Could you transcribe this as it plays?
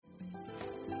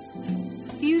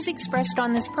Views expressed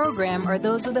on this program are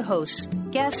those of the hosts,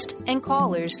 guests, and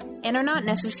callers, and are not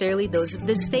necessarily those of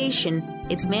this station,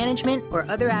 its management, or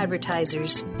other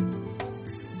advertisers.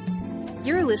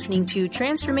 You're listening to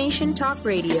Transformation Talk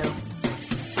Radio.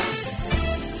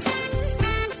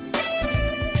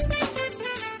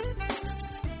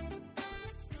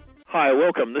 Hi,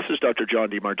 welcome. This is Dr. John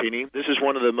DeMartini. This is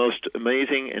one of the most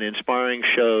amazing and inspiring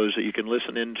shows that you can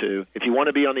listen into. If you want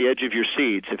to be on the edge of your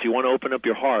seats, if you want to open up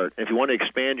your heart, if you want to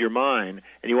expand your mind,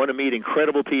 and you want to meet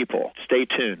incredible people, stay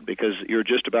tuned because you're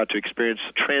just about to experience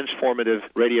a transformative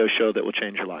radio show that will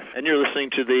change your life. And you're listening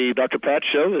to the Dr. Pat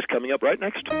Show that's coming up right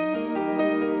next.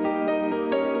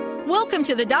 Welcome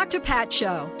to the Dr. Pat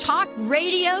Show. Talk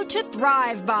radio to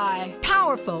thrive by.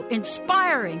 Powerful,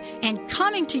 inspiring, and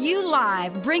coming to you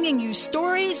live, bringing you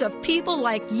stories of people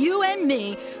like you and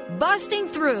me, busting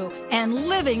through and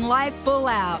living life full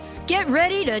out. Get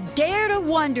ready to dare to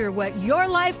wonder what your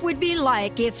life would be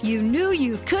like if you knew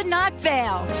you could not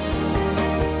fail.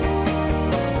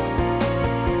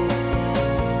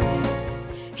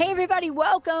 Hey, everybody,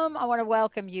 welcome. I want to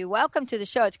welcome you. Welcome to the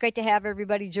show. It's great to have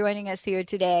everybody joining us here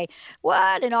today.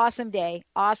 What an awesome day.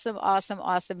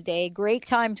 Awesome day. Great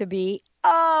time to be,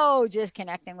 just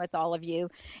connecting with all of you.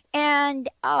 And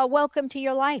welcome to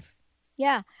your life.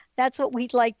 Yeah, that's what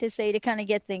we'd like to say to kind of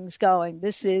get things going.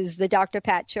 This is the Dr.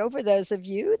 Pat Show. For those of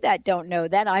you that don't know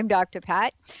that, I'm Dr.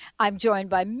 Pat. I'm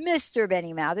joined by Mr.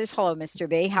 Benny Mathers. Hello, Mr.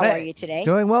 B. How are you today?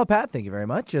 Doing well, Pat. Thank you very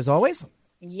much, as always.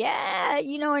 Yeah,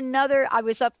 I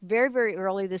was up very, very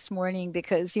early this morning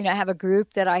because, I have a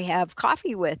group that I have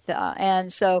coffee with.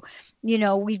 And so,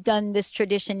 we've done this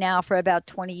tradition now for about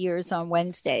 20 years on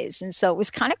Wednesdays. And so it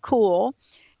was kind of cool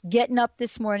getting up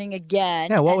this morning again.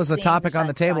 Yeah, what was the topic on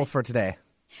the table for today?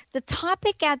 The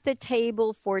topic at the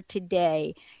table for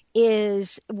today we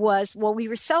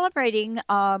were celebrating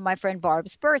my friend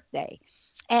Barb's birthday.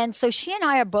 And so she and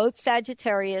I are both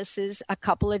Sagittariuses a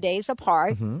couple of days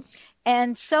apart. Mm-hmm.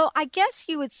 And so I guess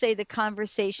you would say the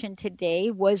conversation today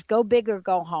was go big or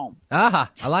go home. I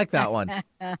like that one.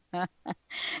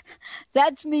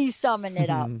 That's me summing it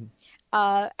up.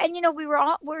 And we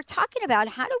were talking about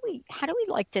how do we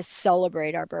like to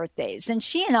celebrate our birthdays? And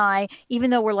she and I,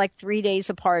 even though we're like 3 days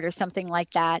apart or something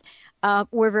like that,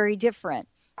 we're very different.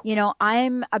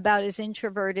 I'm about as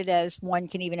introverted as one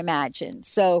can even imagine.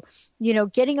 So,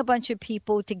 getting a bunch of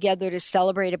people together to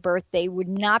celebrate a birthday would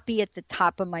not be at the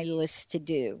top of my list to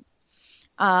do.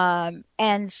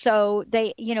 And so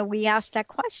we asked that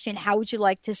question, how would you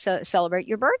like to celebrate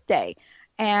your birthday?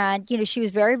 And, she was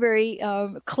very, very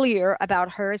clear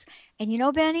about hers.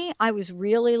 And, Benny, I was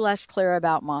really less clear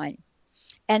about mine.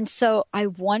 And so I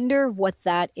wonder what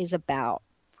that is about.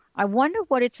 I wonder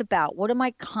what it's about. What am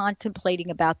I contemplating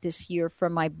about this year for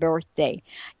my birthday?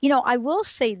 I will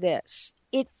say this.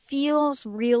 It feels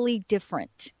really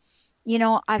different.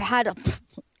 I've had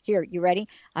here, you ready?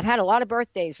 I've had a lot of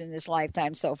birthdays in this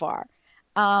lifetime so far.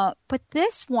 But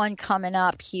this one coming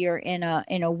up here in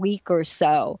a week or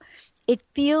so, it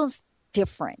feels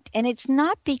different. And it's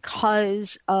not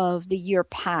because of the year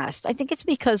past. I think it's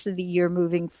because of the year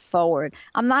moving forward.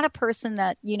 I'm not a person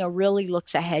that, really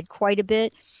looks ahead quite a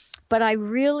bit. But I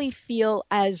really feel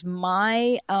as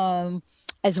my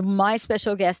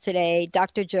special guest today,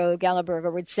 Dr. Joe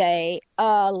Gallenberger, would say,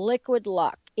 liquid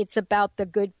luck. It's about the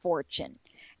good fortune.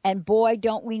 And boy,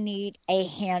 don't we need a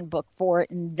handbook for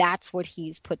it. And that's what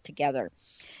he's put together.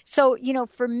 So,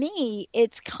 for me,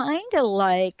 it's kind of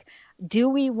like, do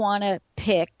we want to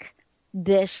pick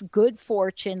this good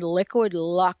fortune, liquid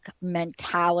luck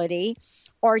mentality?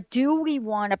 Or do we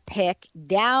want to pick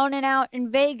down and out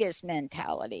in Vegas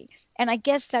mentality? And I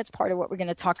guess that's part of what we're going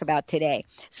to talk about today.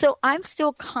 So I'm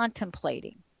still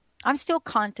contemplating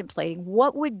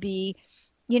what would be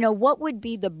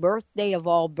the birthday of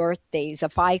all birthdays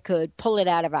if I could pull it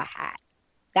out of a hat.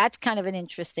 That's kind of an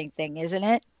interesting thing, isn't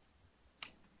it?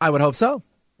 I would hope so.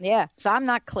 Yeah. So I'm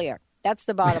not clear. That's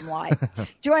the bottom line.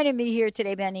 Joining me here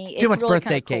today, Benny. Too much really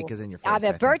birthday cool. Cake is in your face. I have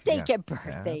a birthday cake.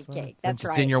 That's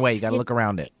right. It's in your way. You got to look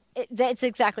around it. That's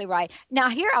exactly right. Now,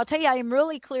 here, I'll tell you, I am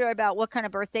really clear about what kind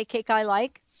of birthday cake I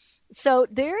like. So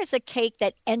there is a cake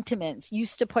that Entenmann's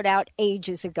used to put out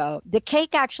ages ago. The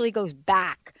cake actually goes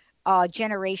back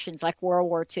generations, like World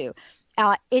War II.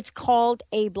 It's called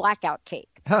a blackout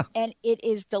cake, and it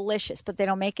is delicious, but they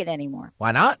don't make it anymore.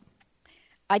 Why not?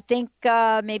 I think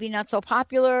maybe not so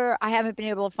popular. I haven't been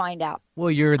able to find out. Well,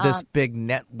 you're this big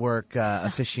network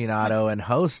aficionado and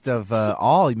host of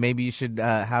all. Maybe you should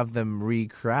have them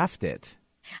recraft it.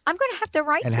 I'm going to have to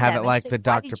write and to have them it like and say, the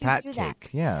 "Why Dr. did you Pat do that?" cake.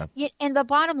 Yeah. And the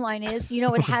bottom line is,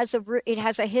 it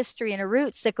has a history and a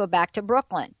roots that go back to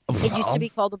Brooklyn. It used to be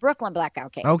called the Brooklyn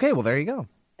blackout cake. Okay, well, there you go.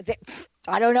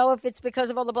 I don't know if it's because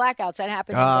of all the blackouts that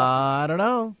happened. I don't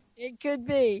know. It could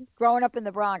be. Growing up in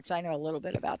the Bronx, I know a little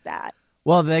bit about that.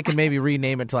 Well, they can maybe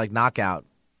rename it to like Knockout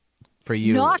for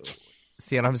you.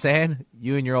 See what I'm saying?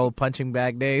 You and your old punching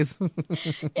bag days.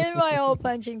 In my old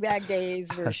punching bag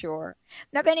days, for sure.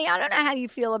 Now, Benny, I don't know how you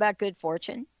feel about good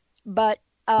fortune, but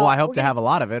well, I hope to have a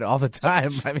lot of it all the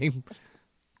time. I mean,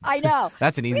 I know.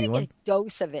 That's an easy one. Get a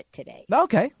dose of it today.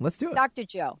 Okay, let's do it. Dr.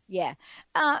 Joe, yeah.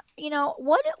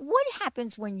 What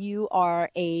happens when you are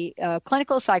a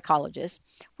clinical psychologist?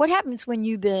 What happens when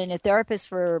you've been a therapist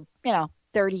for,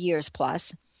 30 years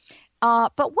plus?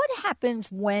 But what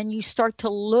happens when you start to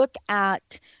look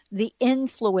at the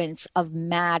influence of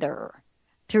matter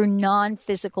through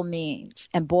non-physical means?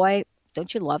 And boy,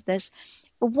 don't you love this?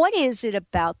 What is it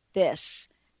about this,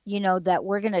 that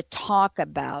we're going to talk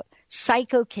about?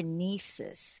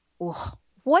 Psychokinesis. Ugh.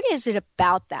 What is it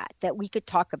about that we could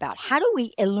talk about? How do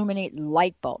we illuminate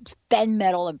light bulbs, bend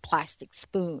metal and plastic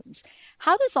spoons?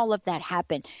 How does all of that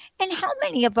happen? And how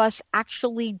many of us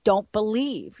actually don't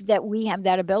believe that we have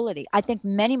that ability? I think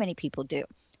many, many people do.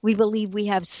 We believe we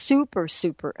have super,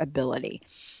 super ability.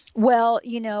 Well,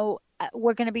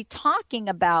 we're going to be talking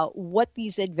about what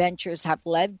these adventures have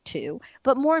led to,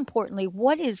 but more importantly,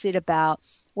 what is it about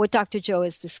what Dr. Joe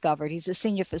has discovered? He's a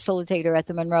senior facilitator at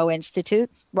the Monroe Institute.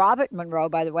 Robert Monroe,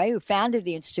 by the way, who founded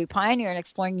the Institute, pioneer in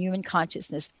exploring human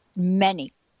consciousness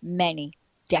many, many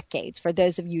decades. For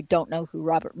those of you who don't know who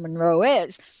Robert Monroe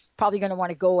is, probably going to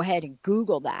want to go ahead and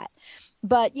Google that.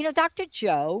 But, Dr.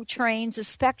 Joe trains a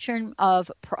spectrum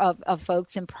of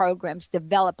folks and programs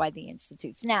developed by the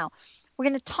institutes. Now, we're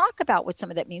going to talk about what some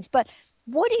of that means, but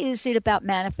what is it about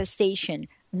manifestation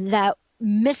that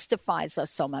mystifies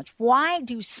us so much? Why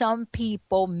do some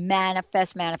people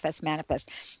manifest?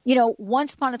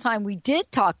 Once upon a time, we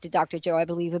did talk to Dr. Joe, I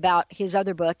believe, about his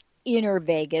other book, Inner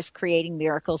Vegas, Creating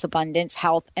Miracles, Abundance,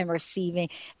 Health, and Receiving.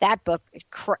 That book,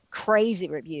 crazy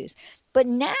reviews. But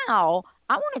now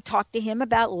I want to talk to him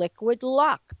about Liquid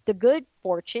Luck, the Good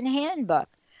Fortune Handbook.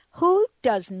 Who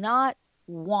does not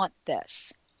want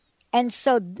this? And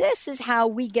so this is how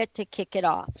we get to kick it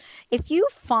off. If you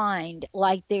find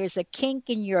like there's a kink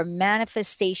in your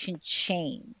manifestation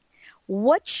chain,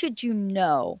 what should you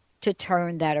know to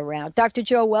turn that around? Dr.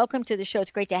 Joe, welcome to the show.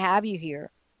 It's great to have you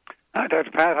here. Hi,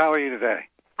 Dr. Pat. How are you today?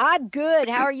 I'm good.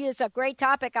 How are you? It's a great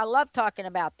topic. I love talking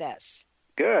about this.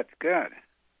 Good.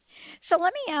 So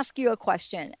let me ask you a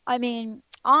question. I mean,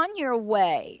 on your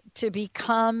way to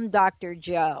become Dr.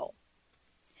 Joe,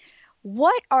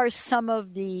 what are some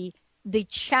of the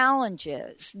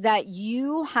challenges that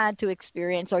you had to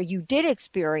experience or you did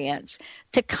experience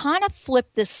to kind of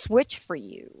flip the switch for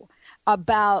you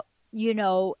about,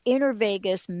 inner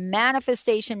Vegas,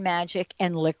 manifestation magic,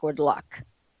 and liquid luck?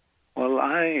 Well,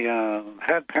 I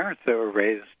had parents that were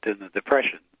raised in the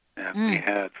Depression, and we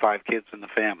had 5 kids in the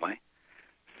family.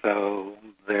 So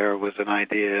there was an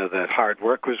idea that hard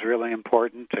work was really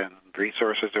important and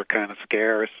resources are kind of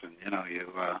scarce, and,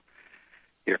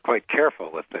 you're quite careful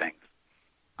with things.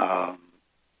 I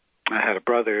had a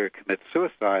brother commit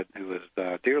suicide who was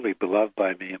dearly beloved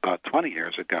by me about 20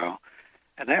 years ago,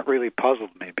 and that really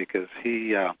puzzled me because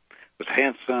he was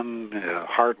handsome,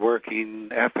 hardworking,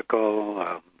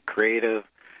 ethical, creative,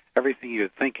 everything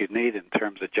you'd think you'd need in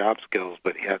terms of job skills,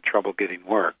 but he had trouble getting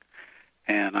work.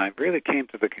 And I really came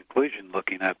to the conclusion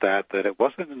looking at that it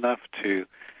wasn't enough to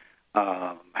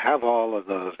have all of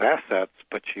those assets,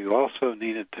 but you also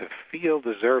needed to feel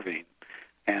deserving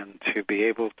and to be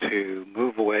able to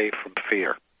move away from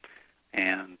fear.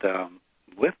 And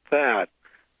with that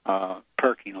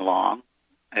perking along,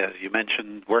 as you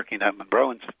mentioned, working at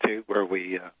Monroe Institute, where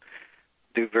we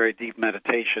do very deep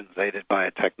meditations aided by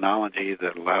a technology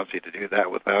that allows you to do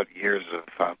that without years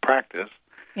of practice,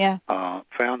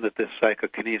 found that this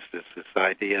psychokinesis, this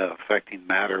idea of affecting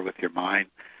matter with your mind,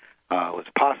 was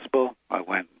possible. I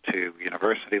went to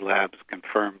university labs,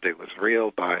 confirmed it was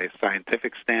real by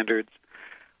scientific standards,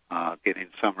 getting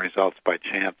some results by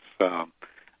chance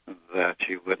that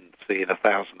you wouldn't see in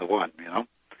 1,000 to 1,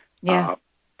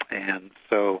 and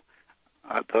so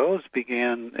those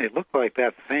began, it looked like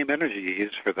that same energy you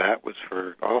used for that was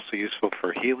also useful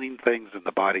for healing things in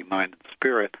the body, mind, and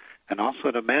spirit, and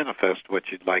also to manifest what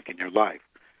you'd like in your life.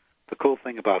 The cool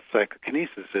thing about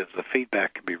psychokinesis is the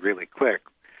feedback can be really quick.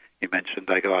 You mentioned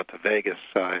I go out to Vegas.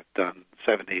 I've done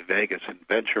 70 Vegas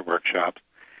adventure workshops,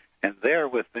 and there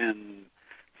within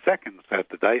seconds at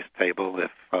the dice table,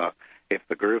 if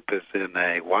the group is in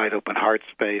a wide open heart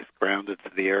space, grounded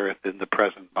to the earth, in the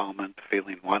present moment,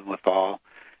 feeling one with all,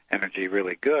 energy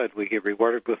really good, we get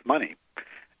rewarded with money.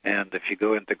 And if you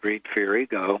go into greed, fear,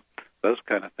 ego, those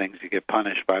kind of things, you get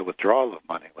punished by withdrawal of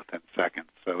money within seconds.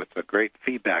 So it's a great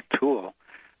feedback tool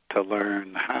to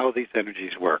learn how these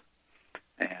energies work.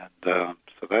 And so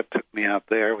that took me out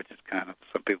there, which is kind of,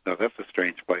 some people go, that's a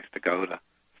strange place to go to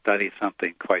study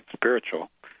something quite spiritual.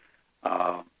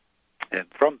 And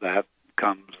from that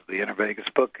comes the Inner Vegas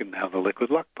book and now the Liquid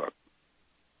Luck book.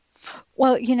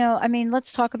 Well,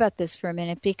 let's talk about this for a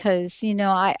minute because,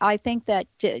 I think that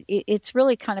it's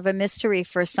really kind of a mystery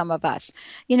for some of us.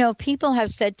 People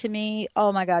have said to me,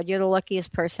 oh, my God, you're the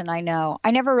luckiest person I know.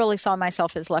 I never really saw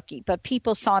myself as lucky, but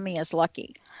people saw me as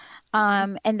lucky.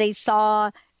 And they saw,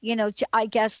 I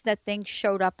guess that things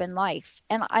showed up in life.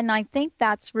 And I think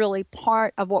that's really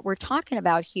part of what we're talking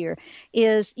about here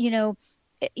is,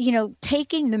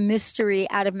 taking the mystery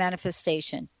out of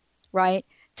manifestation, right?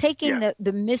 Taking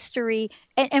the mystery,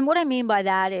 and what I mean by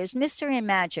that is mystery and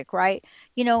magic, right?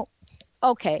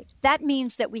 Okay, that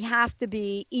means that we have to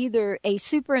be either a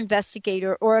super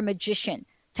investigator or a magician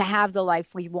to have the life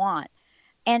we want.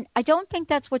 And I don't think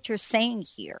that's what you're saying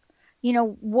here.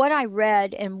 What I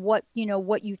read and what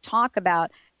you talk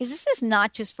about is this is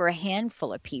not just for a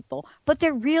handful of people, but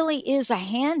there really is a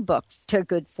handbook to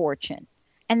good fortune.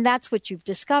 And that's what you've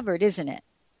discovered, isn't it?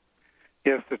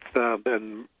 Yes, it's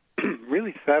been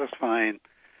really satisfying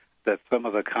that some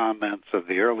of the comments of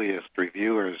the earliest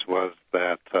reviewers was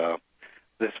that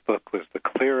this book was the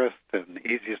clearest and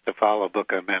easiest to follow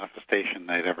book on manifestation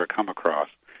they'd ever come across.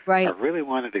 Right. I really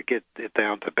wanted to get it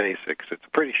down to basics. It's a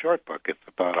pretty short book. It's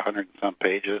about 100 and some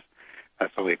pages.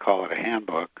 That's why we call it a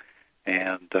handbook.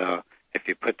 And if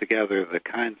you put together the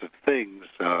kinds of things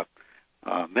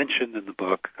mentioned in the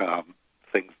book,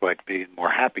 things like being more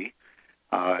happy,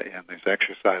 and there's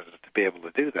exercises to be able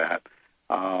to do that.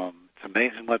 It's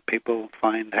amazing what people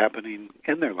find happening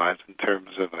in their lives in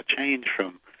terms of a change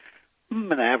from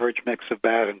an average mix of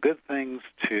bad and good things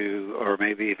to, or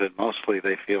maybe even mostly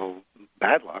they feel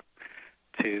bad luck,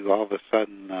 to all of a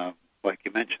sudden, like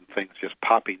you mentioned, things just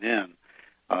popping in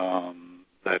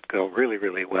that go really,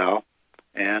 really well.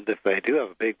 And if they do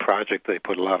have a big project they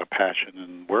put a lot of passion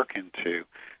and work into,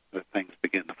 the things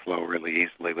begin to flow really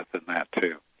easily within that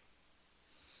too.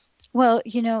 Well,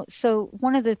 so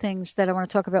one of the things that I want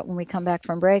to talk about when we come back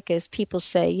from break is people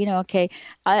say, okay,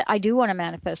 I do want to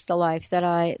manifest the life that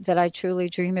I truly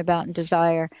dream about and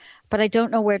desire, but I don't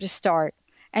know where to start.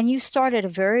 And you start at a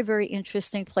very, very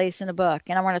interesting place in the book.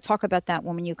 And I want to talk about that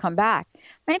when you come back.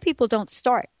 Many people don't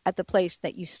start at the place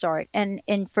that you start. And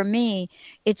for me,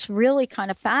 it's really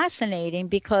kind of fascinating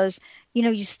because,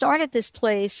 you start at this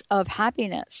place of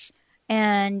happiness,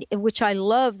 and which I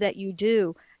love that you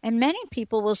do. And many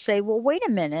people will say, well, wait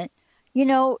a minute,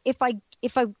 if I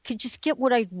could just get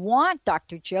what I want,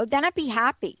 Dr. Joe, then I'd be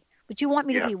happy. But you want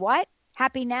me to be what?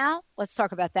 Happy now? Let's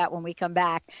talk about that when we come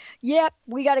back. Yep,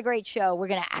 we got a great show. We're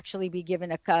going to actually be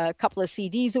giving a couple of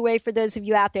CDs away for those of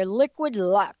you out there. Liquid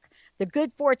Luck, the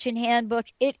Good Fortune Handbook.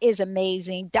 It is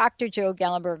amazing. Dr. Joe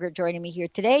Gallenberger joining me here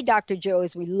today. Dr. Joe,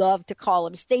 as we love to call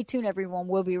him. Stay tuned, everyone.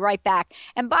 We'll be right back.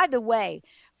 And by the way,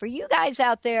 for you guys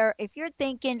out there, if you're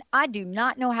thinking, I do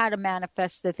not know how to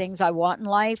manifest the things I want in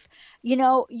life, you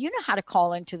know how to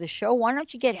call into the show. Why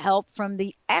don't you get help from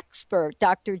the expert,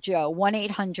 Dr. Joe,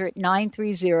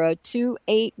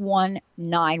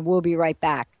 1-800-930-2819. We'll be right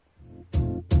back.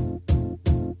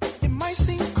 It might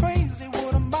seem crazy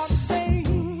what I'm about to say.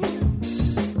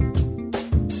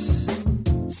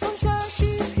 Sunshine,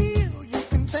 she's here. You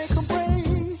can take a break.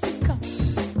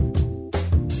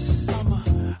 I'm a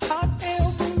hot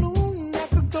air balloon that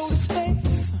could go to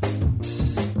space.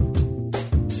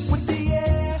 With the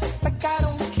air, like I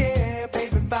don't care,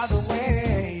 baby, by the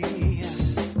way.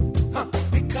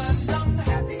 Because I'm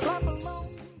happy. Clap along.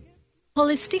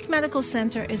 Holistic Medical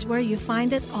Center is where you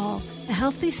find it all. A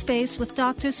healthy space with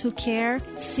doctors who care,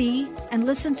 see, and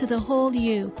listen to the whole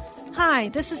you. Hi,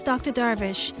 this is Dr.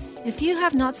 Darvish. If you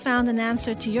have not found an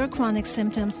answer to your chronic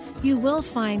symptoms, you will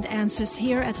find answers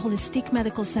here at Holistic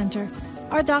Medical Center.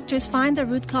 Our doctors find the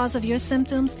root cause of your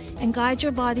symptoms and guide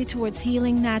your body towards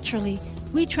healing naturally.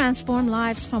 We transform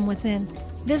lives from within.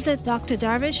 Visit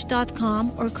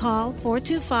drdarvish.com or call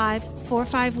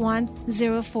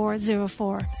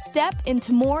 425-451-0404. Step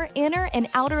into more inner and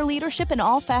outer leadership in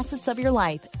all facets of your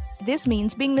life. This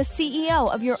means being the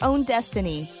CEO of your own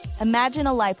destiny. Imagine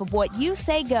a life of what you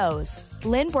say goes.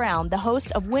 Lynn Brown, the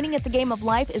host of Winning at the Game of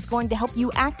Life, is going to help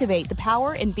you activate the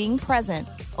power in being present,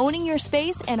 owning your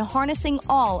space, and harnessing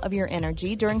all of your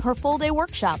energy during her full-day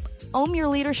workshop. Own your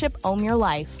leadership, own your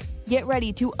life. Get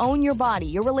ready to own your body,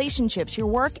 your relationships, your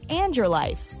work, and your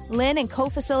life. Lynn and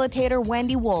co-facilitator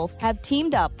Wendy Wolf have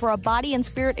teamed up for a body and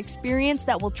spirit experience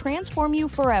that will transform you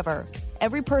forever.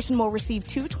 Every person will receive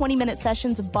 2 20-minute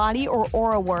sessions of body or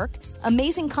aura work,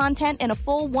 amazing content, and a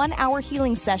full 1-hour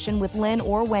healing session with Lynn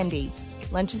or Wendy.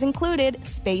 Lunch is included,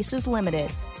 space is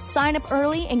limited. Sign up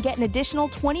early and get an additional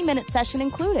 20-minute session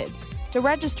included. To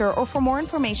register or for more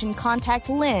information, contact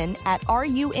Lynn at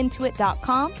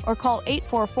ruintuit.com or call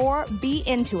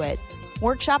 844-BE-INTUIT.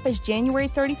 Workshop is January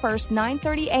 31st,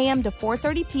 9:30 a.m. to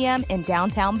 4:30 p.m. in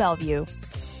downtown Bellevue.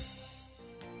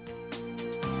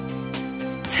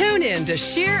 Tune in to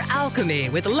Sheer Alchemy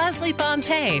with Leslie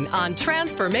Fontaine on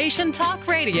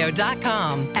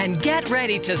TransformationTalkRadio.com and get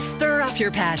ready to stir up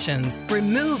your passions,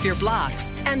 remove your blocks,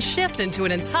 and shift into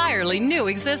an entirely new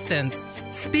existence.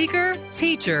 Speaker,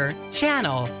 teacher,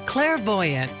 channel,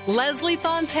 clairvoyant, Leslie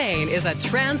Fontaine is a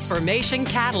transformation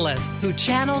catalyst who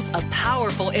channels a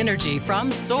powerful energy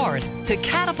from source to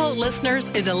catapult listeners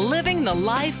into living the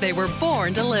life they were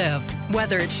born to live.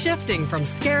 Whether it's shifting from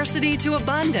scarcity to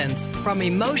abundance, from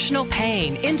emotional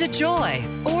pain into joy,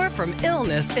 or from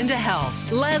illness into health,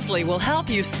 Leslie will help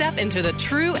you step into the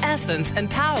true essence and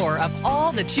power of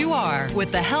all that you are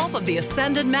with the help of the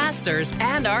Ascended Masters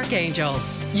and Archangels.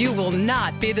 You will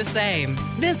not be the same.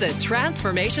 Visit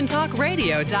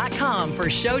TransformationTalkRadio.com for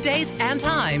show dates and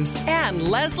times and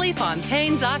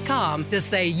LeslieFontaine.com to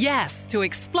say yes to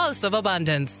explosive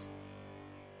abundance.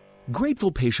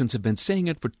 Grateful patients have been saying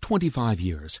it for 25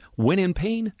 years. When in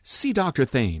pain, see Dr.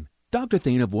 Thane. Dr.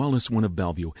 Thane of Wellness One of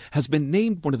Bellevue has been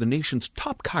named one of the nation's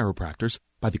top chiropractors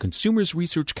by the Consumers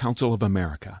Research Council of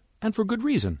America, and for good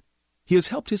reason. He has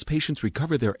helped his patients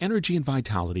recover their energy and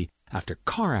vitality after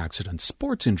car accidents,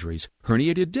 sports injuries,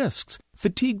 herniated discs,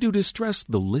 fatigue due to stress,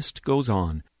 the list goes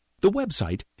on. The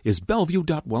website is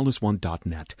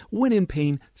bellevue.wellness1.net. When in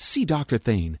pain, see Dr.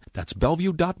 Thane. That's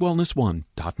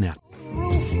bellevue.wellness1.net.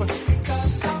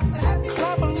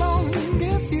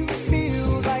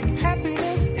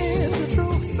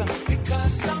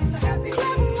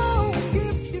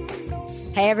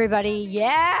 Hey, everybody.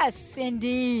 Yes,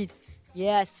 indeed.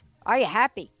 Yes. Are you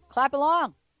happy? Clap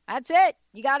along. That's it.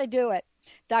 You got to do it.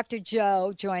 Dr.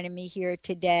 Joe joining me here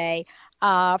today.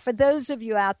 For those of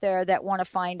you out there that want to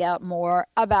find out more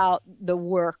about the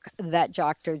work that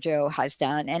Dr. Joe has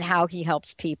done and how he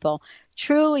helps people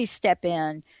truly step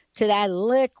in to that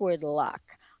liquid luck,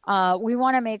 we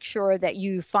want to make sure that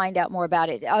you find out more about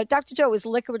it. Dr. Joe, is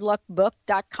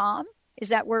liquidluckbook.com? Is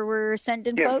that where we're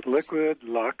sending folks? Yes,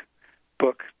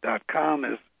 liquidluckbook.com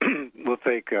is. We'll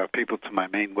take people to my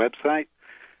main website.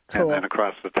 Cool. And then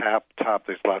across the top,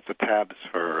 there's lots of tabs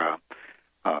for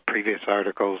previous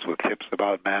articles with tips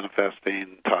about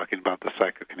manifesting, talking about the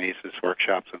psychokinesis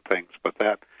workshops and things. But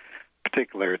that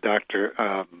particular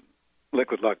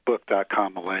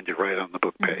liquidluckbook.com will land you right on the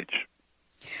book page.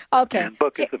 Okay. And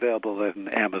book is available in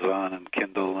Amazon and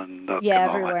Kindle and all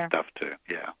that stuff too.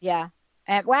 Yeah. Yeah.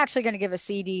 And we're actually going to give a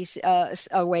CD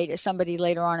away to somebody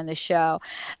later on in the show.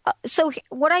 So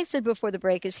what I said before the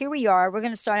break is here we are. We're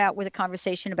going to start out with a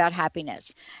conversation about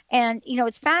happiness. And, you know,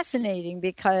 it's fascinating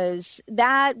because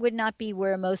that would not be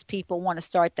where most people want to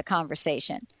start the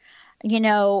conversation. You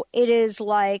know, it is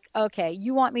like, okay,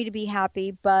 you want me to be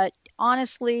happy, but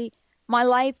honestly, my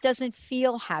life doesn't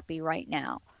feel happy right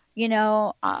now. You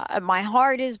know, my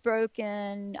heart is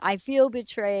broken. I feel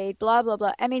betrayed, blah, blah,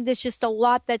 blah. I mean, there's just a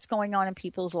lot that's going on in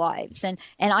people's lives. And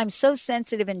I'm so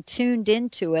sensitive and tuned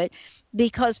into it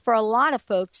because for a lot of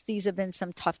folks, these have been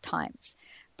some tough times.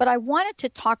 But I wanted to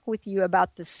talk with you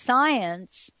about the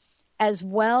science as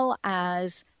well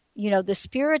as, you know, the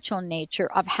spiritual nature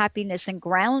of happiness and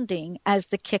grounding as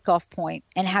the kickoff point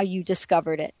and how you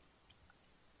discovered it.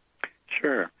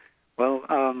 Sure. Well,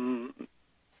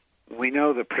 we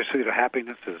know the pursuit of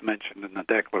happiness is mentioned in the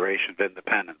Declaration of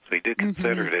Independence. We do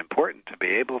consider it important to be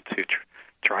able to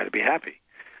try to be happy.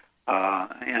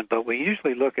 But we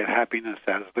usually look at happiness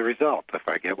as the result. If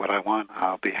I get what I want,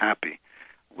 I'll be happy.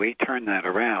 We turn that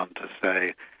around to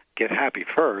say, get happy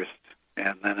first,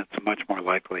 and then it's much more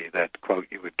likely that, quote,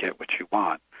 you would get what you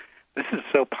want. This is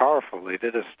so powerful. They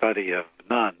did a study of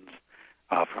nuns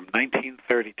from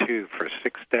 1932 for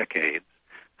 6 decades.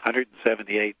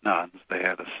 178 nuns. They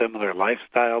had a similar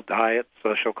lifestyle, diet,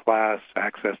 social class,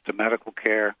 access to medical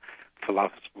care,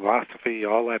 philosophy,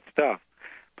 all that stuff.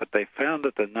 But they found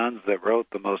that the nuns that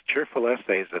wrote the most cheerful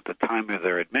essays at the time of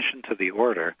their admission to the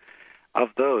order,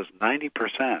 of those,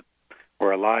 90%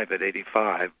 were alive at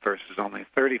 85 versus only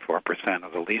 34%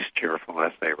 of the least cheerful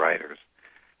essay writers.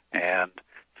 And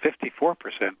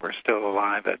 54% were still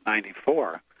alive at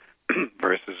 94.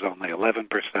 versus only 11%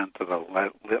 of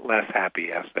the less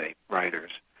happy essay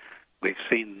writers. We've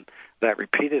seen that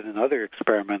repeated in other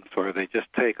experiments where they just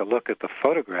take a look at the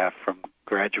photograph from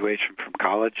graduation from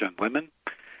college on women,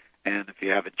 and if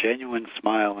you have a genuine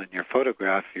smile in your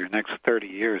photograph, your next 30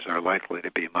 years are likely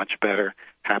to be much better,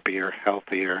 happier,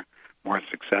 healthier, more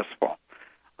successful.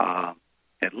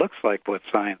 It looks like what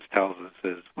science tells us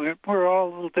is we're all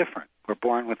a little different. We're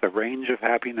born with a range of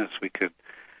happiness we could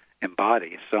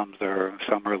embody. Some are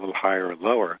a little higher or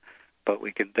lower, but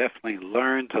we can definitely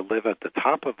learn to live at the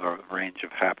top of our range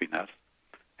of happiness,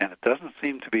 and it doesn't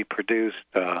seem to be produced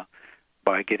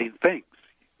by getting things.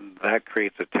 That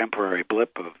creates a temporary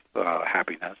blip of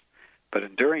happiness, but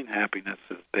enduring happiness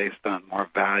is based on more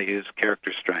values,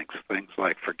 character strengths, things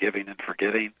like forgiving and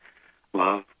forgetting,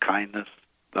 love, kindness,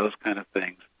 those kind of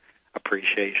things,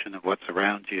 appreciation of what's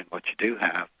around you and what you do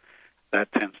have.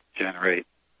 That tends to generate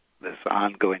this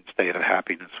ongoing state of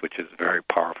happiness, which is very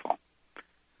powerful.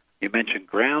 You mentioned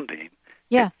grounding.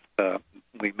 Yeah.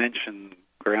 We mentioned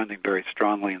grounding very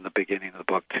strongly in the beginning of the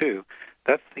book, too.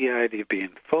 That's the idea of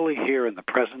being fully here in the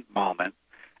present moment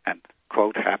and,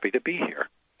 quote, happy to be here.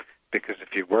 Because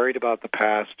if you're worried about the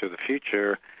past or the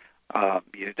future,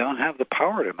 you don't have the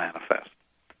power to manifest.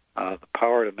 The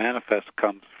power to manifest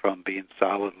comes from being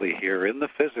solidly here in the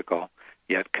physical,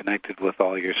 yet connected with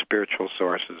all your spiritual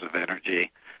sources of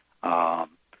energy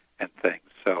and things.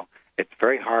 So it's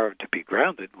very hard to be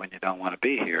grounded when you don't want to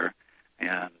be here,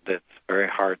 and it's very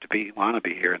hard to want to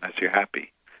be here unless you're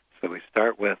happy. So we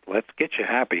start with, let's get you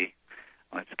happy,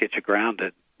 let's get you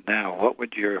grounded. Now, what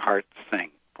would your heart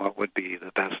sing? What would be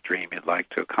the best dream you'd like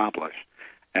to accomplish?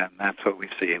 And that's what we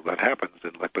see what happens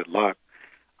in Liquid Luck.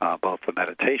 Both the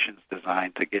meditation's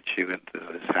designed to get you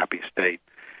into this happy state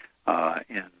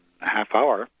in a half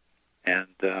hour, and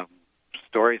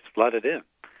stories flooded in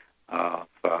of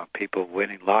people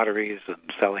winning lotteries and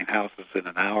selling houses in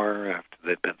an hour after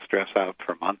they'd been stressed out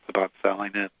for months about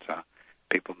selling it,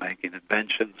 people making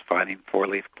inventions, finding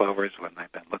four-leaf clovers when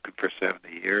they've been looking for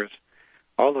 70 years,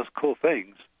 all those cool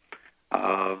things.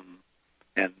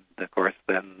 And, of course,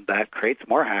 then that creates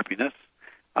more happiness,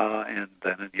 and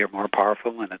then you're more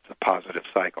powerful, and it's a positive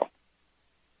cycle.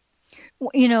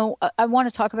 You know, I want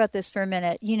to talk about this for a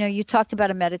minute. You know, you talked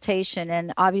about a meditation,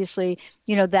 and obviously,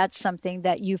 you know, that's something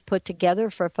that you've put together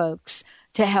for folks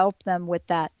to help them with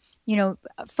that. You know,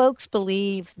 folks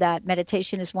believe that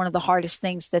meditation is one of the hardest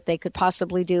things that they could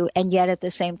possibly do, and yet at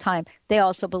the same time, they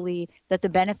also believe that the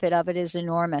benefit of it is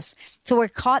enormous. So we're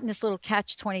caught in this little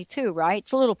catch-22, right?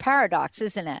 It's a little paradox,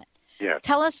 isn't it? Yeah.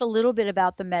 Tell us a little bit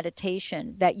about the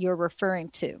meditation that you're referring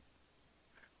to.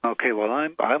 Okay, well,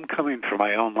 I'm coming from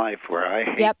my own life where I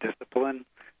hate discipline.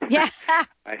 Yeah.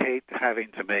 I hate having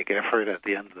to make effort at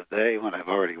the end of the day when I've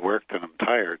already worked and I'm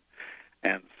tired.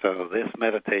 And so this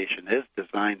meditation is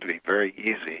designed to be very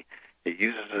easy. It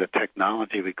uses a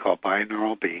technology we call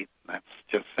binaural beat. That's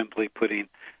just simply putting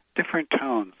different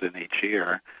tones in each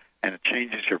ear, and it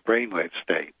changes your brainwave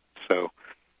state. So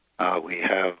we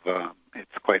have,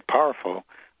 it's quite powerful.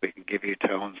 We can give you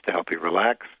tones to help you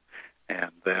relax,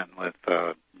 and then with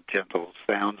gentle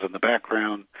sounds in the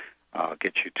background,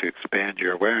 get you to expand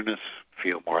your awareness,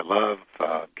 feel more love,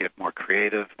 get more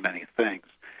creative, many things.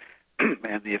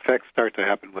 And the effects start to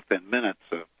happen within minutes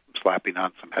of slapping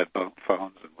on some headphones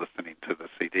and listening to the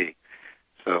CD.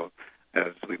 So,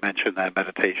 as we mentioned, that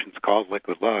meditation's called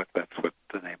Liquid Luck. That's what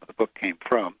the name of the book came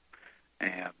from.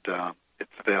 And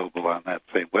it's available on that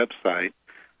same website.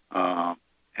 And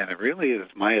it really is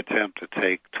my attempt to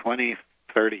take 20,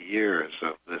 30 years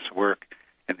of this work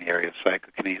in the area of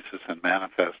psychokinesis and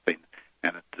manifesting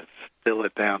and distill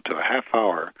it down to a half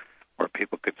hour where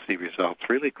people could see results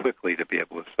really quickly to be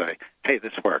able to say, hey,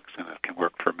 this works, and it can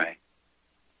work for me.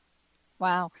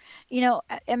 Wow. You know,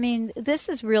 I mean, this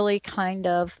is really kind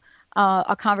of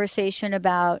a conversation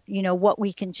about, you know, what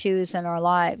we can choose in our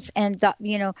lives. And,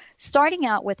 you know, starting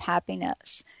out with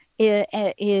happiness is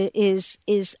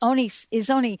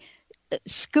only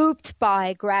scooped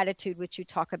by gratitude, which you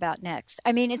talk about next.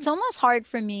 I mean, it's almost hard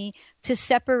for me to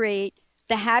separate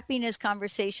the happiness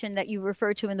conversation that you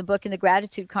refer to in the book and the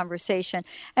gratitude conversation.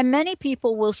 And many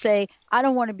people will say, I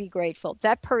don't want to be grateful.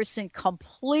 That person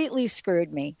completely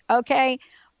screwed me. Okay.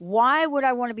 Why would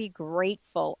I want to be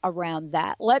grateful around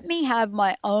that? Let me have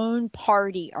my own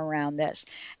party around this.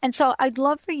 And so I'd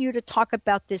love for you to talk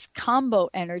about this combo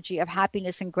energy of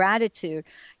happiness and gratitude.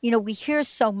 You know, we hear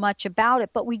so much about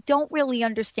it, but we don't really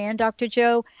understand, Dr.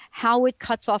 Joe, how it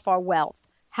cuts off our wealth,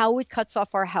 how it cuts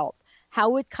off our health,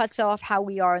 how it cuts off how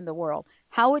we are in the world,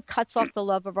 how it cuts off the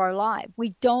love of our life.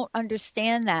 We don't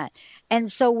understand that. And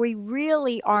so we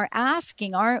really are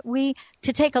asking, aren't we,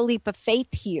 to take a leap of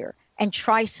faith here and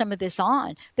try some of this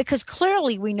on? Because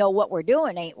clearly we know what we're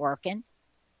doing ain't working.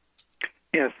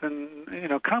 Yes, and,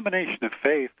 combination of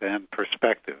faith and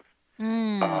perspective.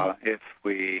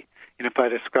 If I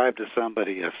describe to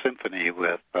somebody a symphony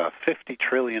with 50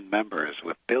 trillion members,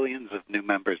 with billions of new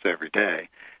members every day,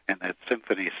 and that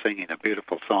symphony singing a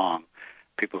beautiful song,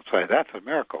 people say, that's a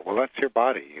miracle. Well, that's your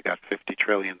body. You got 50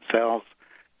 trillion cells,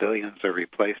 billions are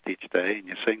replaced each day, and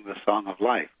you sing the song of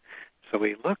life. So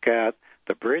we look at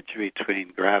the bridge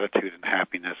between gratitude and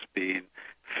happiness being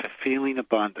feeling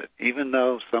abundant. Even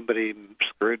though somebody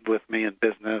screwed with me in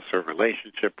business or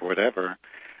relationship or whatever,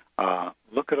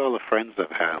 look at all the friends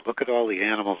I've had. Look at all the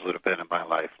animals that have been in my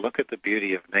life. Look at the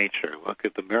beauty of nature. Look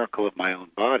at the miracle of my own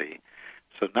body.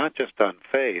 So not just on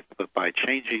faith, but by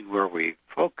changing where we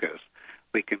focus,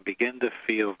 we can begin to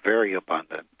feel very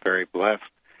abundant, very blessed,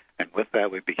 and with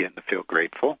that we begin to feel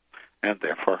grateful and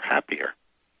therefore happier.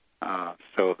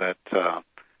 So that,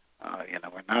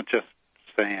 we're not just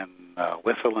saying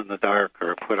whistle in the dark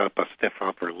or put up a stiff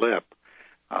upper lip,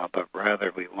 but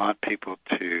rather we want people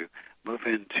to move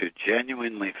into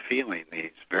genuinely feeling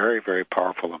these very, very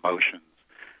powerful emotions.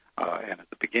 And at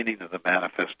the beginning of the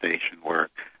manifestation work,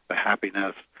 the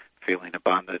happiness, feeling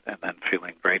abundant, and then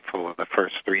feeling grateful are the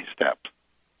first three steps.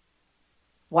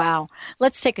 Wow.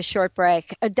 Let's take a short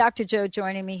break. Dr. Joe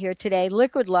joining me here today.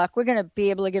 Liquid Luck. We're going to be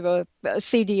able to give a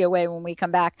CD away when we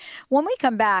come back. When we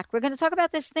come back, we're going to talk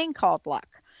about this thing called luck.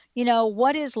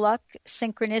 What is luck,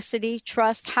 synchronicity,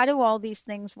 trust? How do all these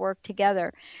things work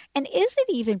together? And is it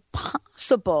even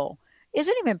possible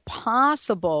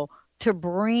to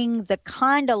bring the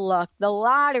kind of luck, the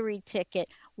lottery ticket,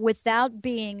 without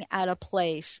being at a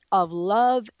place of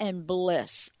love and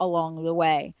bliss along the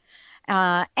way?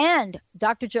 And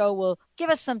Dr. Joe will give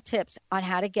us some tips on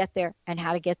how to get there and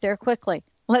how to get there quickly.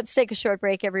 Let's take a short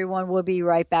break, everyone. We'll be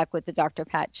right back with the Dr.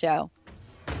 Pat Show.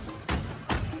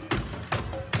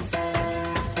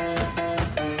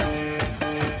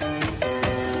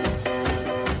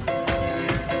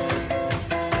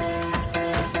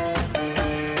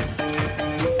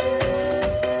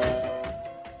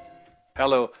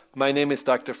 Hello, my name is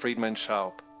Dr. Friedman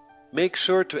Schaub. Make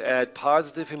sure to add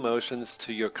positive emotions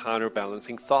to your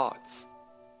counterbalancing thoughts.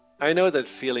 I know that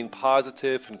feeling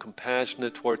positive and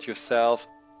compassionate toward yourself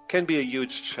can be a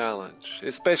huge challenge,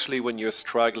 especially when you're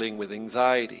struggling with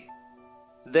anxiety.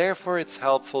 Therefore, it's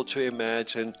helpful to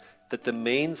imagine that the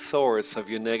main source of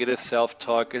your negative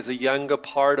self-talk is a younger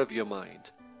part of your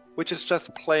mind, which is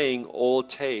just playing old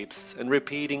tapes and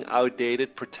repeating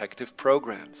outdated protective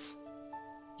programs.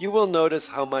 You will notice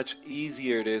how much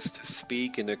easier it is to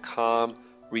speak in a calm,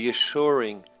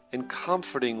 reassuring, and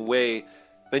comforting way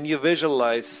when you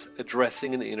visualize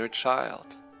addressing an inner child.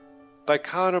 By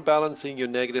counterbalancing your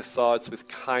negative thoughts with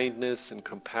kindness and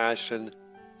compassion,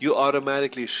 you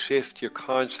automatically shift your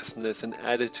consciousness and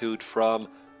attitude from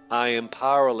I am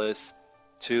powerless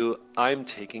to I'm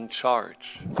taking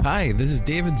charge. Hi, this is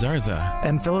David Zarza.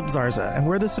 And Philip Zarza, and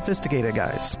we're the Sophisticated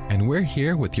Guys. And we're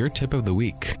here with your tip of the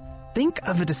week. Think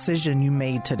of a decision you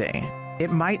made today.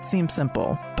 It might seem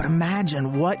simple, but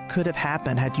imagine what could have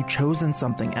happened had you chosen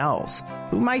something else.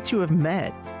 Who might you have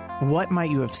met? What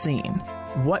might you have seen?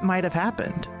 What might have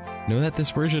happened? Know that this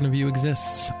version of you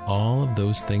exists. All of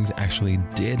those things actually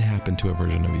did happen to a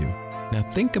version of you. Now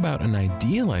think about an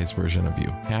idealized version of you,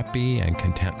 happy and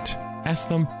content. Ask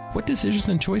them what decisions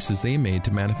and choices they made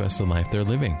to manifest the life they're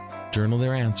living. Journal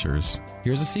their answers.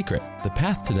 Here's a secret. The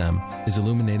path to them is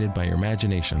illuminated by your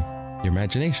imagination. Your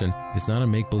imagination is not a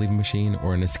make-believe machine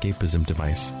or an escapism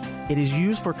device. It is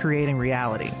used for creating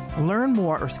reality. Learn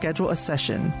more or schedule a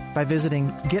session by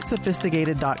visiting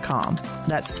GetSophisticated.com.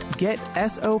 That's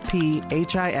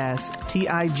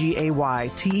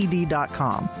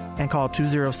GetSophistigated.com and call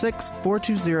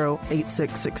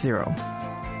 206-420-8660.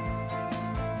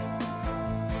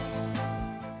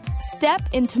 Step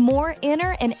into more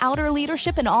inner and outer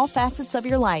leadership in all facets of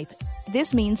your life.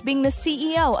 This means being the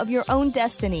CEO of your own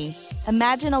destiny.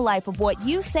 Imagine a life of what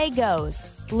you say goes.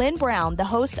 Lynn Brown, the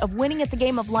host of Winning at the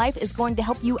Game of Life, is going to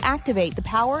help you activate the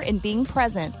power in being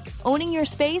present, owning your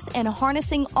space, and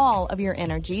harnessing all of your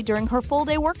energy during her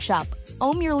full-day workshop.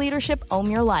 Own your leadership, own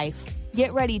your life.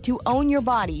 Get ready to own your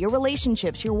body, your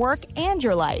relationships, your work, and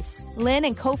your life. Lynn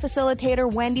and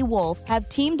co-facilitator Wendy Wolf have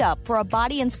teamed up for a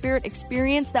body and spirit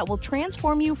experience that will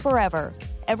transform you forever.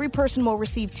 Every person will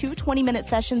receive 2 20-minute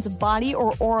sessions of body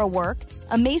or aura work,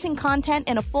 amazing content,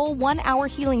 and a full 1-hour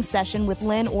healing session with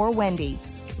Lynn or Wendy.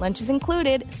 Lunch is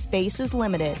included, space is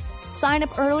limited. Sign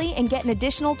up early and get an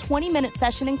additional 20-minute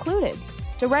session included.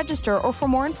 To register or for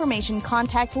more information,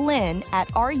 contact Lynn at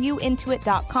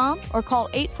ruintuit.com or call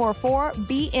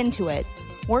 844-BE-INTUIT.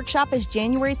 Workshop is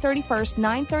January 31st,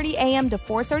 9:30 a.m. to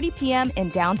 4:30 p.m. in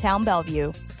downtown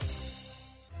Bellevue.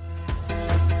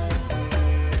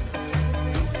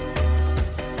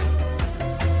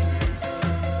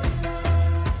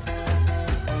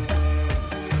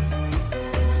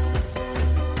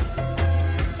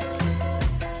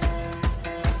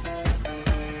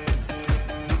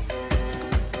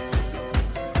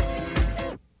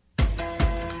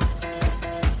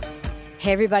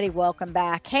 Hey, everybody, welcome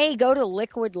back. Hey, go to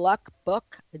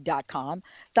liquidluckbook.com.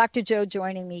 Dr. Joe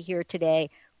joining me here today.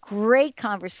 Great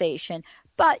conversation.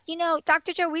 But,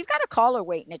 Dr. Joe, we've got a caller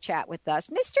waiting to chat with us.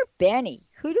 Mr. Benny,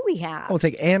 who do we have? We'll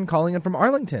take Ann calling in from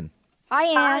Arlington. Hi,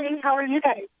 Ann. Hi, how are you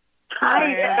guys?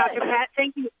 Hi, Dr. Pat.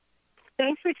 Thank you.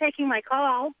 Thanks for taking my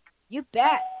call. You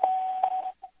bet.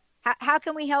 How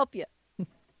can we help you?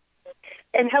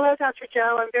 And hello, Dr.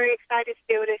 Joe. I'm very excited to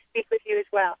be able to speak with you as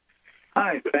well.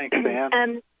 Hi, thanks,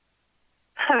 Ann.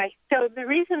 Hi. So the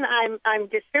reason I'm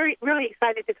just really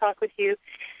excited to talk with you,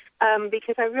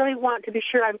 because I really want to be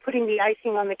sure I'm putting the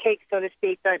icing on the cake, so to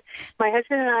speak. But my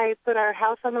husband and I put our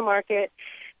house on the market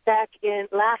back in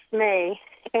last May,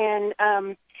 and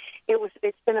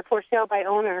it's been a for sale by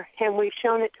owner, and we've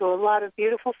shown it to a lot of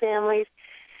beautiful families.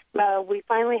 We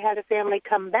finally had a family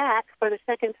come back for the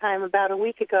second time about a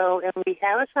week ago, and we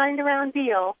have a signed around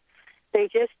deal. They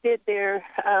just did their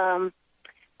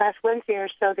last Wednesday or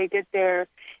so, they did their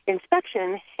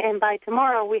inspection, and by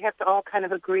tomorrow we have to all kind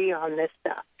of agree on this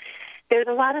stuff. There's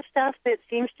a lot of stuff that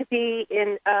seems to be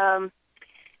it's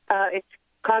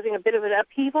causing a bit of an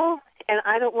upheaval, and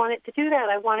I don't want it to do that.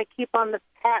 I want to keep on the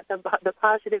path, the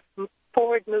positive,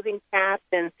 forward-moving path,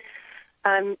 and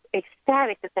I'm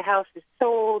ecstatic that the house is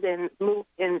sold and moved,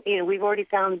 and we've already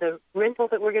found the rental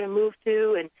that we're going to move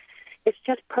to, and it's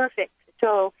just perfect.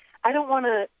 So I don't want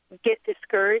to get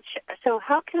discouraged. So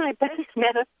how can I best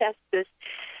manifest this,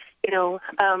 to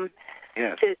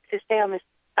stay on this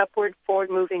upward,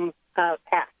 forward-moving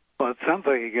path? Well, it sounds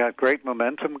like you got great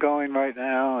momentum going right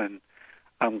now, and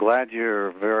I'm glad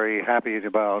you're very happy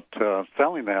about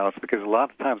selling the house, because a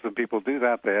lot of times when people do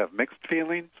that, they have mixed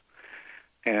feelings,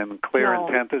 and clear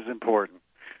intent is important.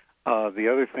 The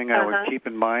other thing I would keep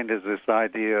in mind is this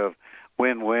idea of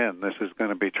win-win. This is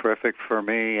going to be terrific for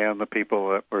me and the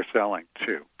people that we're selling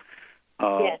to.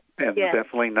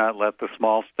 Definitely not let the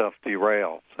small stuff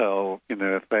derail. So,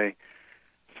 if they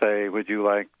say, would you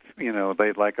like,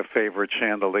 they'd like a favorite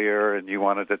chandelier and you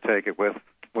wanted to take it with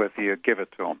you, give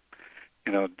it to them.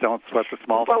 Don't sweat the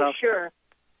small stuff. Oh, sure.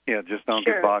 Yeah, just don't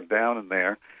get bogged down in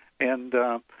there. And,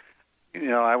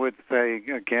 I would say,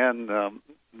 again,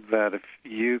 that if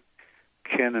you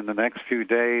can, in the next few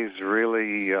days,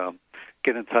 really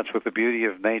get in touch with the beauty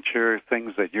of nature,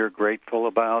 things that you're grateful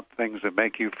about, things that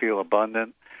make you feel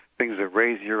abundant, things that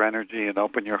raise your energy and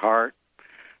open your heart.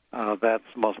 That's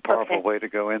the most powerful way to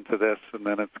go into this, and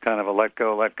then it's kind of a let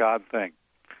go, let God thing.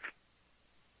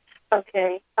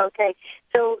 Okay.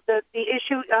 So the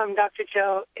issue, Dr.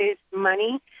 Joe, is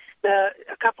money. A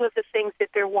couple of the things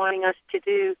that they're wanting us to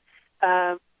do,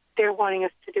 have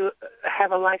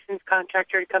a licensed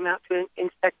contractor to come out to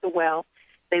inspect the well.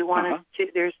 They want us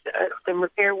to, there's some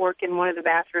repair work in one of the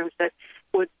bathrooms that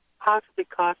would possibly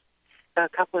cost a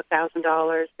couple of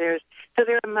 $1,000s. So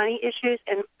there are money issues,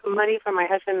 and money for my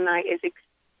husband and I is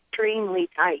extremely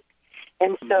tight.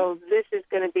 And so this is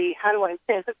going to be, how do I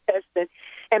manifest it?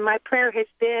 And my prayer has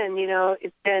been,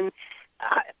 it's been,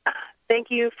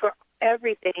 thank you for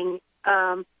everything.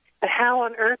 But how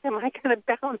on earth am I going to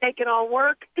make it all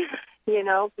work?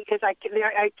 Because I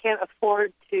can't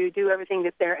afford to do everything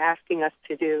that they're asking us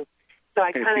to do. So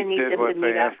I kind of need them to meet up. If you did what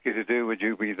they ask you to do, would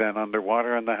you be then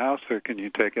underwater in the house, or can you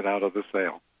take it out of the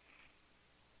sale?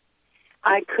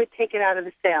 I could take it out of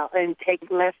the sale and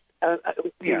take less,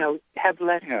 have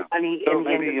less money. So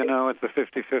maybe, it's a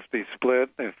 50-50 split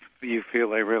if you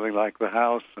feel they really like the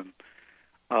house,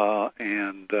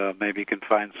 and maybe you can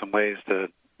find some ways to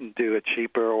do it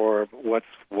cheaper, or what's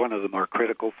one of the more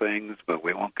critical things, but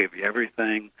we won't give you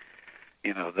everything,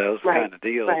 those kind of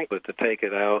deals. But to take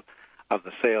it out of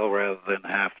the sale rather than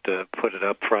have to put it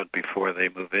up front before they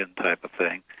move in type of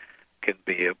thing can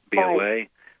be a way.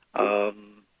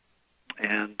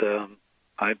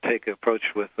 I'd take an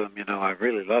approach with them, I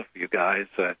really love you guys.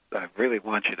 I really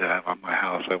want you to have on my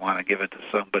house. I want to give it to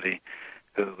somebody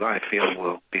who I feel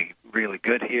will be really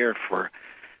good here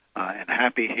and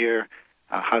happy here.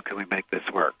 How can we make this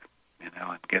work? And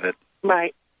get it.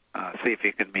 Right. See if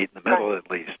you can meet in the middle at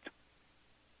least.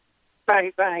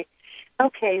 Right.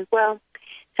 Okay. Well,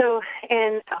 so,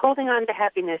 and holding on to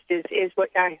happiness is what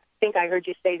I think I heard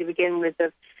you say to begin with,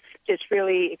 of just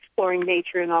really exploring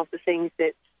nature and all the things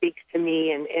that speaks to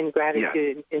me, and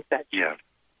gratitude and such. Yeah.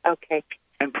 Okay.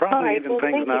 And probably right, even well,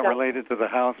 things not you, related to the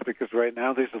house, because right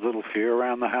now there's a little fear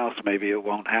around the house. Maybe it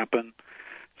won't happen.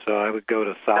 So I would go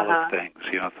to solid things,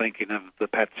 thinking of the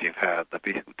pets you've had,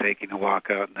 taking a walk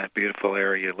out in that beautiful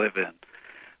area you live in,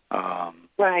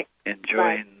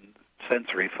 enjoying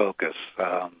sensory focus,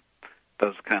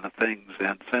 those kind of things.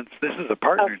 And since this is a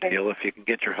partner deal, if you can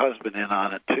get your husband in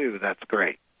on it too, that's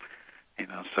great.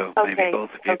 So maybe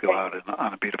both of you go out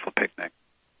on a beautiful picnic.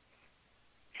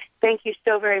 Thank you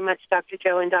so very much, Dr.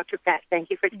 Joe and Dr. Pat.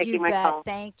 Thank you for taking my call.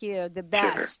 Thank you. The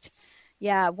best. Sure.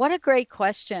 Yeah, what a great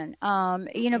question.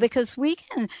 Because we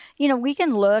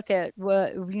can look at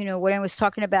what I was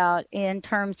talking about in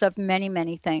terms of many,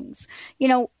 many things.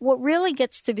 What really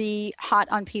gets to be hot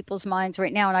on people's minds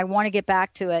right now, and I want to get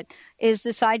back to it, is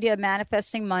this idea of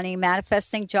manifesting money,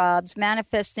 manifesting jobs,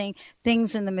 manifesting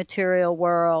things in the material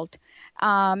world,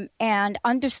 and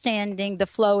understanding the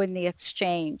flow in the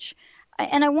exchange.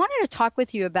 And I wanted to talk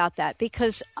with you about that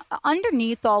because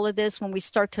underneath all of this, when we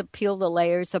start to peel the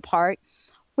layers apart,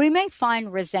 we may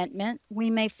find resentment, we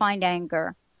may find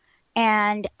anger.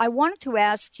 And I wanted to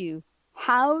ask you,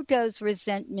 how does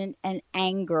resentment and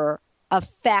anger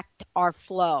affect our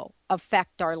flow,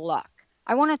 affect our luck?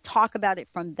 I want to talk about it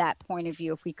from that point of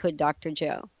view, if we could, Dr.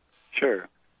 Joe. Sure.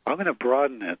 I'm going to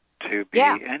broaden it to be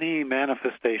any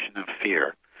manifestation of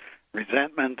fear.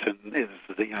 Resentment is,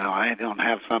 I don't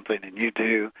have something and you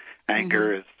do.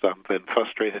 Anger is something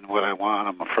frustrated in what I want.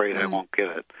 I'm afraid I won't get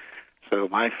it. So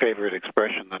my favorite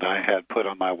expression that I had put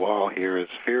on my wall here is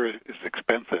fear is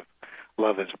expensive.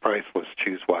 Love is priceless.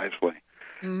 Choose wisely.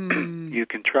 You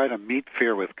can try to meet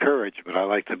fear with courage, but I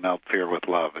like to melt fear with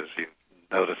love, as you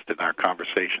noticed in our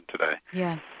conversation today.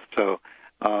 Yeah. So,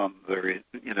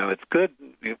 it's good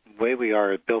the way we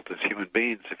are built as human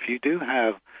beings. If you do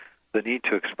have the need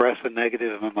to express a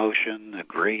negative emotion, a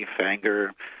grief,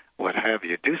 anger, what have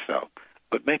you, do so.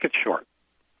 But make it short.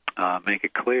 Make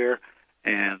it clear,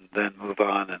 and then move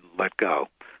on and let go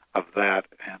of that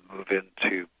and moving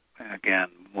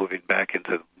back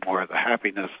into more of the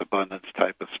happiness, abundance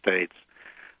type of states,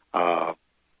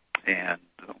 and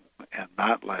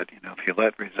not let, if you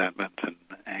let resentment and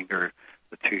anger,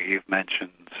 the two you've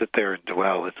mentioned, sit there and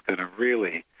dwell, it's going to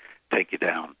really take you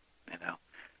down,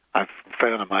 I've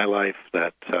found in my life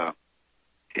that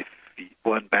if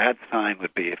one bad sign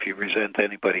would be if you resent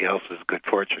anybody else's good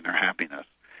fortune or happiness.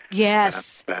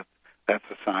 Yes. That's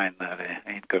a sign that it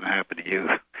ain't going to happen to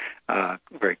you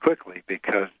very quickly,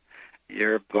 because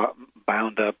you're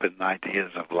bound up in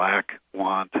ideas of lack,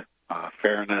 want,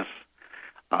 fairness,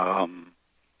 and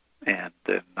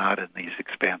not in these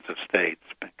expansive states.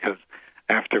 Because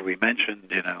after we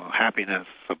mentioned, happiness,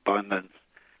 abundance,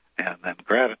 and then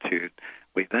gratitude,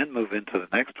 we then move into the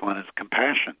next one is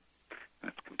compassion.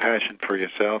 It's compassion for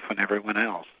yourself and everyone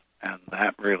else. And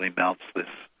that really melts this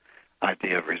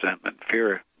idea of resentment,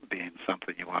 fear being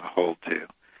something you want to hold to.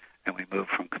 And we move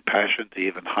from compassion to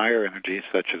even higher energies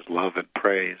such as love and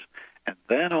praise. And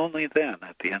then, only then,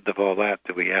 at the end of all that,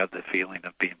 do we add the feeling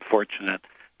of being fortunate,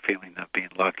 feeling of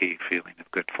being lucky, feeling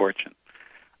of good fortune.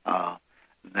 Now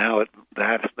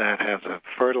that has a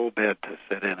fertile bed to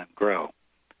sit in and grow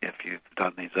if you've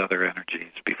done these other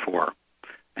energies before.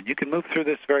 And you can move through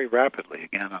this very rapidly,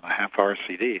 again, on a half-hour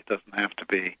CD. It doesn't have to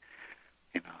be,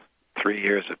 3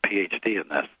 years of PhD in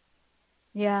this.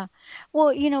 Yeah.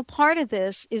 Well, part of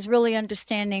this is really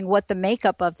understanding what the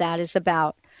makeup of that is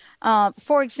about.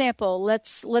 For example,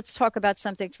 let's talk about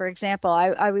something. For example,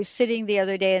 I was sitting the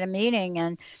other day at a meeting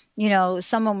and,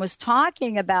 someone was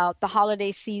talking about the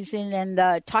holiday season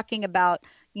and talking about,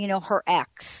 her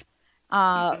ex.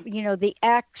 The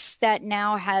ex that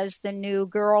now has the new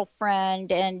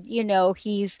girlfriend and,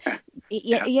 he's,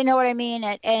 you know what I mean?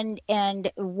 And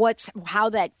how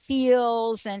that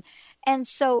feels. And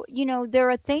so, there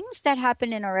are things that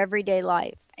happen in our everyday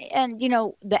life. And,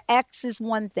 the ex is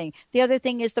one thing. The other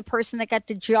thing is the person that got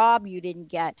the job you didn't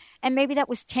get. And maybe that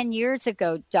was 10 years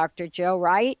ago, Dr. Joe,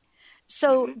 right?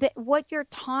 So what you're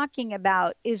talking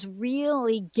about is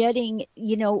really getting,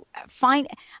 do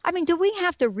we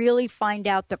have to really find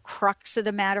out the crux of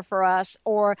the matter for us?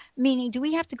 Or meaning, do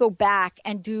we have to go back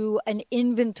and do an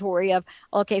inventory of,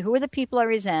 okay, who are the people I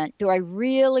resent? Do I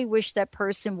really wish that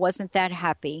person wasn't that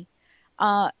happy?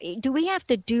 Do we have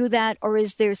to do that, or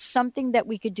is there something that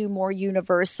we could do more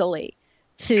universally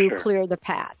to clear the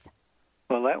path?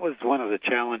 Well, that was one of the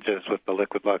challenges with the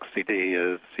Liquid Lux CD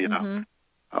is,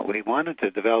 we wanted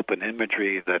to develop an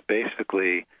imagery that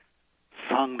basically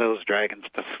sung those dragons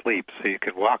to sleep so you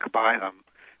could walk by them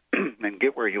and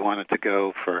get where you wanted to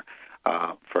go for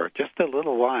just a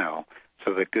little while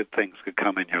so that good things could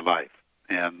come in your life.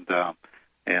 And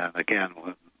again,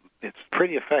 it's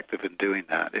pretty effective in doing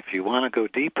that. If you want to go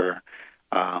deeper,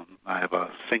 I have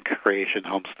a Sync Creation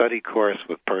home study course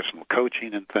with personal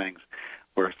coaching and things,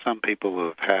 where some people who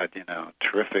have had,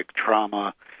 terrific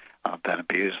trauma, been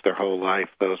abused their whole life,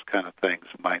 those kind of things,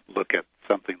 might look at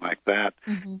something like that.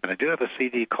 Mm-hmm. And I do have a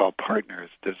CD called Partners,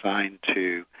 designed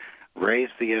to raise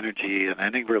the energy in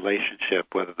any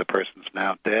relationship, whether the person's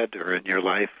now dead or in your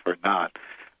life or not.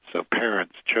 So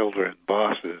parents, children,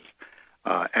 bosses,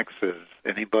 exes,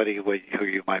 anybody who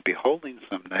you might be holding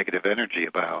some negative energy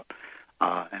about,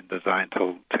 and designed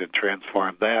to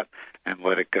transform that and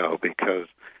let it go. Because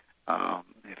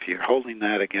if you're holding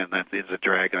that, again, that is a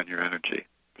drag on your energy,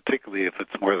 particularly if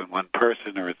it's more than one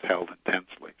person or it's held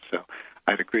intensely. So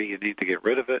I'd agree you need to get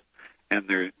rid of it. And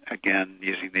they're, again,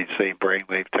 using these same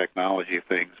brainwave technology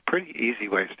things, pretty easy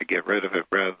ways to get rid of it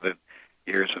rather than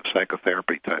years of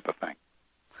psychotherapy type of thing.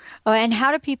 Oh, and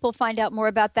how do people find out more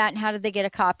about that, and how do they get a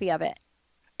copy of it?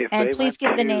 And please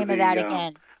give the name of that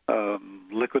again.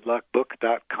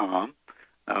 LiquidLockBook.com.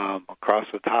 Across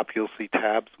the top, you'll see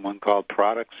tabs, one called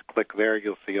Products. Click there.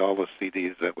 You'll see all the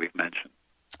CDs that we've mentioned.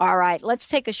 All right. Let's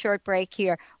take a short break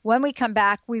here. When we come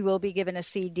back, we will be giving a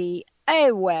CD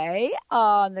away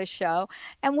on the show,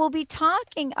 and we'll be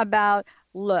talking about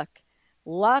luck,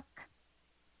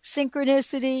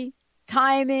 synchronicity,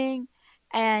 timing,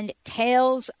 and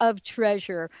tales of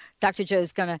treasure. Dr.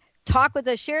 Joe's going to talk with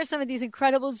us, share some of these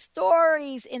incredible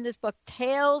stories in this book,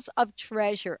 Tales of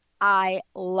Treasure. I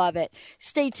love it.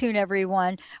 Stay tuned,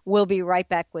 everyone. We'll be right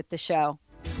back with the show.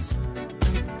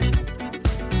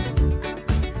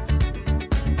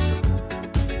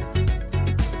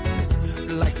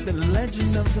 Like the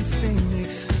legend of the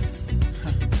Phoenix,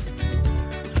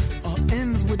 all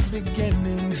ends with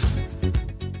beginnings.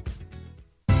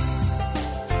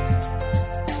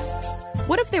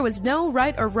 What if there was no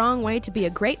right or wrong way to be a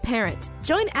great parent?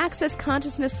 Join Access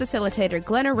Consciousness Facilitator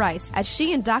Glenna Rice as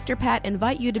she and Dr. Pat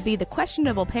invite you to be the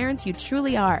questionable parents you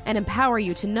truly are and empower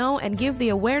you to know and give the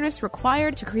awareness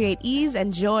required to create ease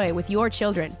and joy with your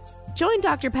children. Join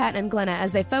Dr. Pat and Glenna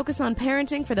as they focus on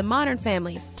parenting for the modern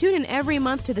family. Tune in every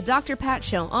month to the Dr. Pat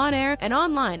Show on air and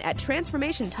online at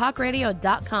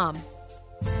transformationtalkradio.com.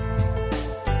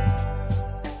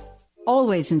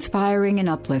 Always inspiring and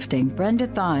uplifting, Brenda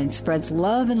Thine spreads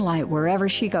love and light wherever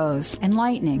she goes.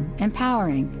 Enlightening,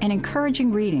 empowering, and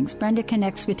encouraging readings, Brenda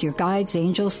connects with your guides,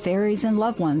 angels, fairies, and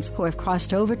loved ones who have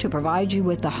crossed over to provide you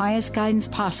with the highest guidance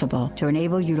possible to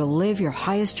enable you to live your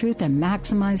highest truth and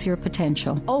maximize your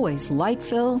potential. Always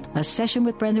light-filled, a session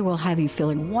with Brenda will have you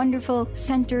feeling wonderful,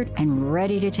 centered, and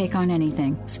ready to take on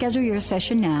anything. Schedule your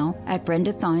session now at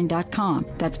BrendaThine.com.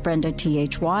 That's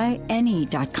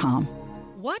BrendaThyne.com.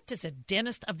 What does a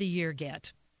Dentist of the Year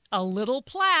get? A little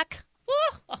plaque.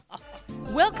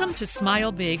 Welcome to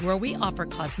Smile Big, where we offer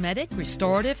cosmetic,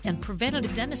 restorative, and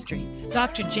preventative dentistry.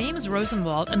 Dr. James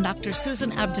Rosenwald and Dr.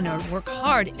 Susan Abdenur work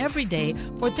hard every day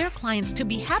for their clients to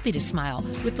be happy to smile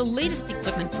with the latest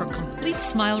equipment for complete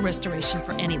smile restoration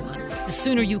for anyone. The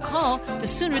sooner you call, the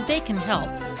sooner they can help.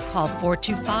 Call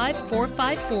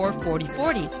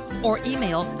 425-454-4040 or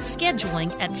email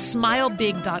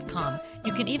scheduling@smilebig.com.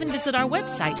 You can even visit our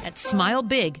website at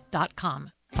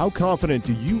smilebig.com. How confident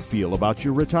do you feel about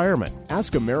your retirement?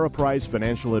 Ask Ameriprise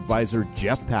financial advisor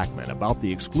Jeff Packman about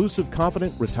the exclusive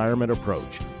Confident Retirement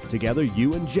Approach. Together,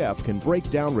 you and Jeff can break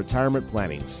down retirement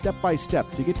planning step by step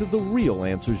to get to the real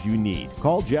answers you need.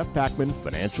 Call Jeff Packman,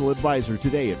 financial advisor,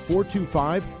 today at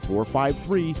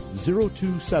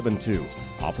 425-453-0272.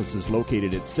 Office is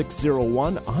located at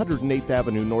 601 108th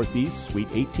Avenue Northeast,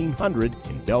 Suite 1800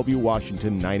 in Bellevue,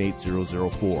 Washington,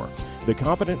 98004. The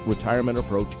Confident Retirement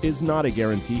Approach is not a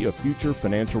guarantee of future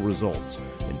financial results.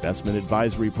 Investment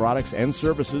advisory products and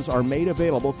services are made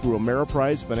available through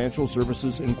Ameriprise Financial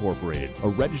Services Incorporated, a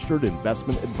registered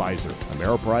investment advisor.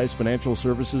 Ameriprise Financial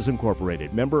Services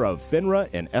Incorporated, member of FINRA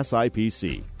and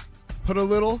SIPC. Put a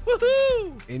little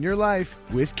woohoo in your life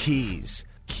with Keys.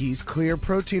 Keys Clear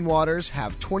Protein Waters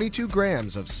have 22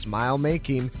 grams of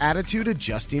smile-making,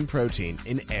 attitude-adjusting protein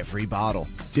in every bottle.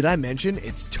 Did I mention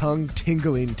its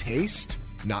tongue-tingling taste?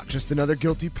 Not just another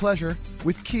guilty pleasure.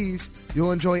 With Keys,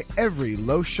 you'll enjoy every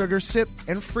low-sugar sip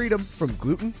and freedom from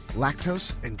gluten,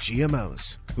 lactose, and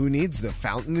GMOs. Who needs the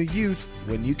fountain of youth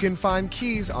when you can find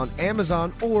Keys on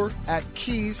Amazon or at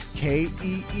Keys,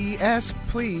 Kees,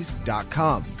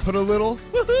 please.com. Put a little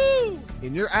woohoo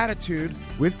in your attitude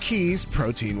with Keys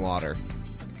Protein Water.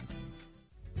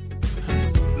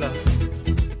 We've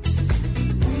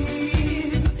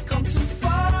come too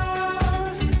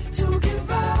far to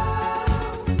give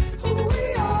up who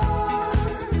we are.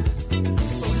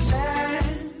 So let's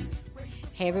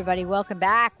Hey, everybody. Welcome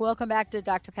back. Welcome back to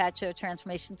Dr. Pat Show,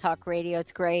 Transformation Talk Radio.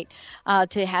 It's great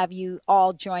to have you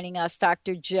all joining us.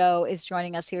 Dr. Joe is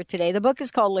joining us here today. The book is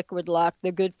called Liquid Luck,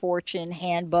 The Good Fortune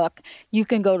Handbook. You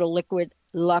can go to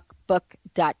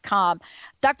liquidluckbook.com.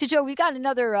 Dr. Joe, we got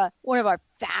another one of our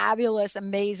fabulous,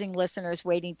 amazing listeners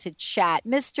waiting to chat.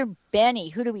 Mr. Benny,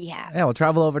 who do we have? Yeah, we'll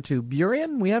travel over to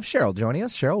Burien. We have Cheryl joining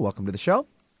us. Cheryl, welcome to the show.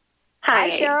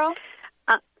 Hi, Cheryl.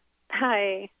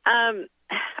 Hi.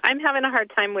 I'm having a hard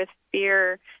time with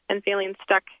fear and feeling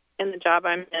stuck in the job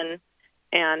I'm in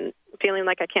and feeling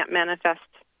like I can't manifest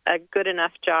a good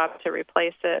enough job to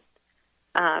replace it.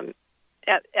 At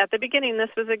the beginning, this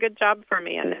was a good job for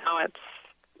me, and now it's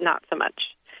not so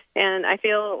much. And I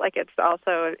feel like it's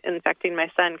also infecting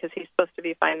my son because he's supposed to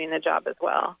be finding a job as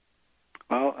well.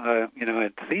 Well,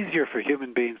 it's easier for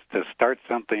human beings to start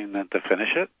something than to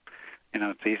finish it.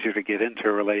 It's easier to get into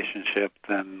a relationship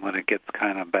than when it gets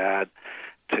kind of bad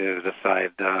to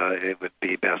decide it would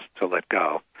be best to let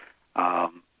go.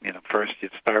 First you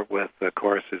start with, of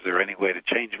course, is there any way to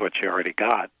change what you already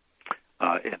got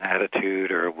in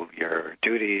attitude or your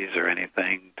duties or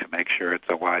anything to make sure it's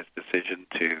a wise decision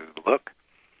to look?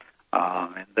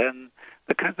 And then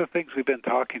the kinds of things we've been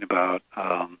talking about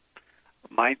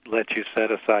might let you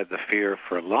set aside the fear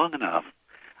for long enough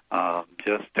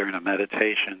just during a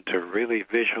meditation to really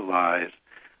visualize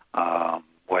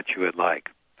what you would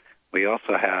like. We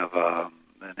also have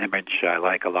an image I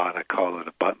like a lot. I call it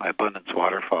my abundance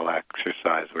waterfall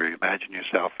exercise, where you imagine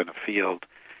yourself in a field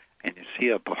and you see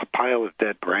a pile of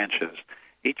dead branches.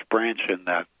 Each branch in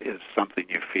that is something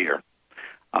you fear.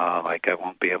 Like I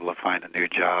won't be able to find a new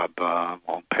job,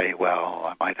 won't pay well,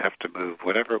 I might have to move,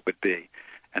 whatever it would be.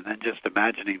 And then just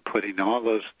imagining putting all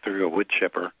those through a wood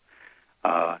chipper.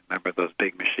 Remember those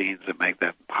big machines that make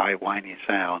that high, whiny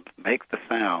sound? Make the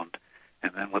sound,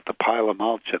 and then with the pile of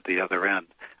mulch at the other end,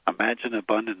 imagine an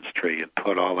abundance tree and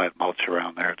put all that mulch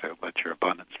around there to let your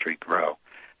abundance tree grow.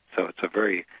 So it's a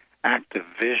very active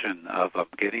vision of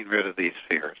getting rid of these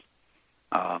fears.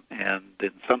 And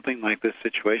in something like this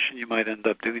situation, you might end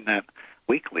up doing that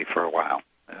weekly for a while,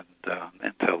 and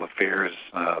until the fears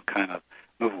kind of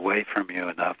move away from you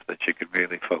enough that you can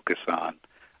really focus on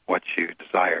what you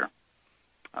desire.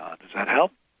 Does that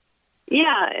help?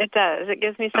 Yeah, it does. It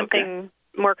gives me something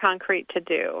more concrete to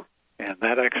do. And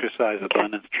that exercise,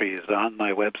 Abundance Tree, is on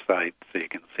my website, so you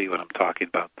can see what I'm talking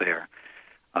about there.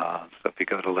 So if you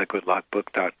go to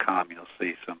liquidluckbook.com, you'll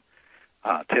see some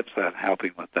tips on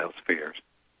helping with those fears.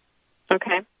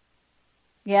 Okay.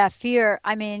 Yeah, fear.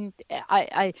 I mean,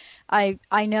 I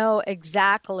know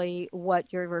exactly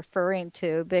what you're referring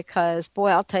to because, boy,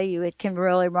 I'll tell you, it can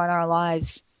really run our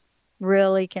lives.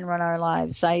 Really can run our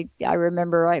lives. I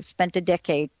remember I've spent a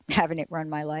decade having it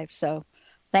run my life. So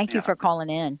thank you for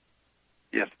calling in.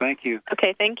 Yes, thank you.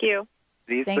 Okay, thank you.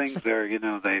 These things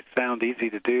are, they sound easy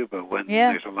to do, but when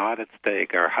there's a lot at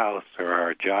stake, our house or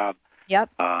our job,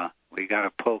 we got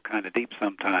to pull kind of deep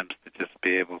sometimes to just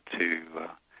be able to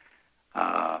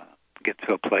get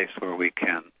to a place where we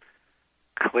can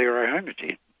clear our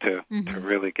energy to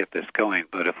really get this going.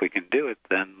 But if we can do it,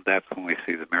 then that's when we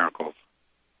see the miracles.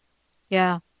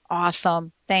 Yeah.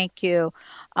 Awesome. Thank you.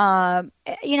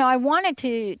 I wanted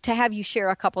to have you share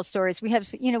a couple of stories. We have,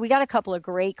 we got a couple of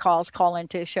great calls call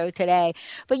into the show today,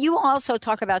 but you also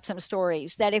talk about some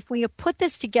stories that if we put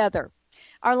this together,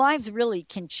 our lives really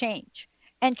can change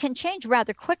and can change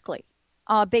rather quickly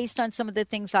based on some of the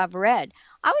things I've read.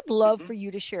 I would love for you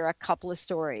to share a couple of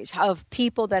stories of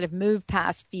people that have moved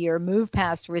past fear, moved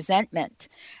past resentment,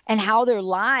 and how their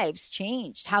lives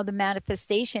changed, how the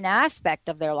manifestation aspect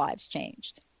of their lives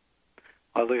changed.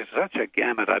 Well, there's such a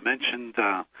gamut. I mentioned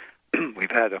we've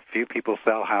had a few people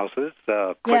sell houses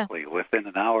quickly within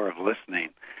an hour of listening.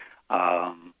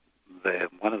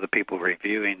 One of the people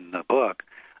reviewing the book,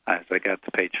 as they got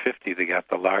to page 50, they got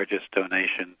the largest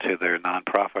donation to their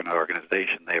nonprofit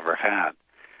organization they ever had.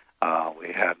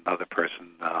 We had another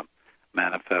person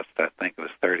manifest, I think it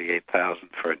was $38,000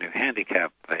 for a new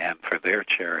handicap van for their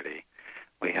charity.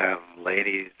 We have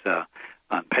ladies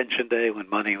on pension day when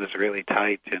money was really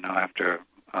tight, after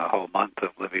a whole month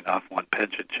of living off one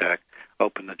pension check,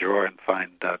 open the drawer and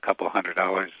find a couple $100,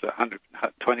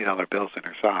 $20 bills in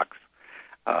her socks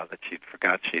that she'd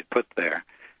forgot she'd put there.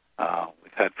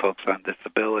 We've had folks on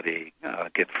disability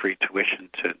get free tuition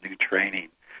to new training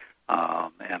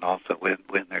and also win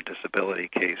their disability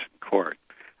case in court.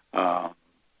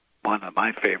 One of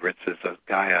my favorites is a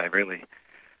guy I really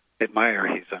admire.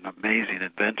 He's an amazing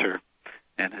inventor,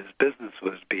 and his business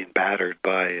was being battered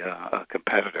by a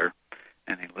competitor,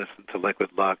 and he listened to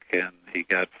Liquid Luck, and he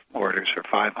got orders for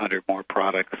 500 more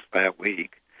products that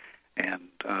week. And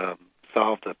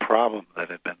solved a problem that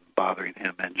had been bothering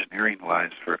him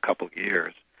engineering-wise for a couple of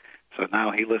years. So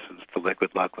now he listens to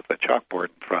Liquid Luck with a chalkboard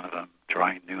in front of him,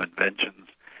 drawing new inventions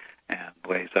and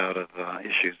ways out of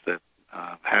issues that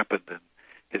happened. And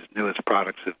his newest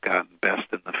products have gotten Best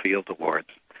in the Field awards.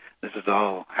 This has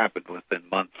all happened within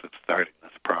months of starting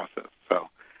this process. So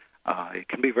it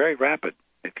can be very rapid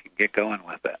if you can get going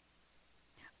with it.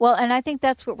 Well, and I think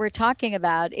that's what we're talking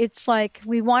about. It's like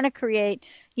we want to create,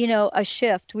 a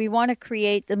shift. We want to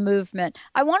create the movement.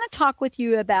 I want to talk with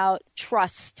you about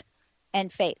trust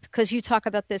and faith, because you talk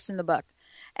about this in the book.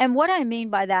 And what I mean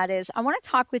by that is I want to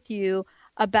talk with you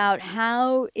about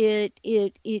how it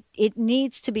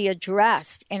needs to be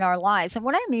addressed in our lives. And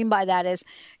what I mean by that is,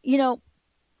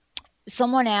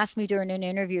 someone asked me during an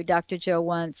interview, Dr. Joe,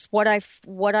 once, what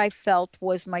I felt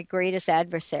was my greatest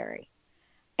adversary.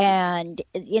 And,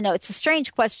 it's a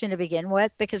strange question to begin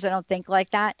with because I don't think like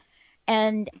that.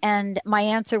 And my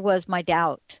answer was my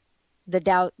doubt,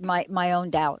 my own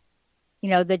doubt,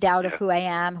 the doubt of who I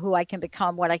am, who I can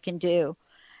become, what I can do.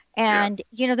 And,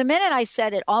 the minute I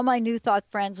said it, all my New Thought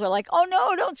friends were like, oh,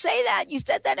 no, don't say that. You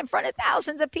said that in front of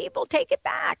thousands of people. Take it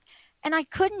back. And I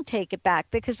couldn't take it back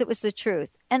because it was the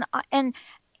truth.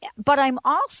 But I'm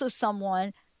also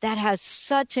someone that has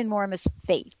such enormous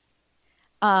faith.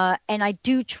 And I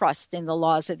do trust in the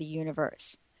laws of the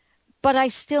universe. But I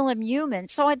still am human.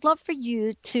 So I'd love for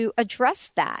you to address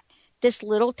that, this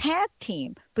little tag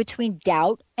team between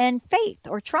doubt and faith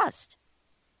or trust.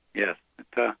 Yes.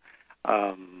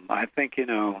 I think,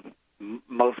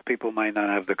 most people might not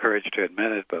have the courage to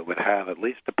admit it, but would have at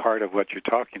least a part of what you're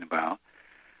talking about.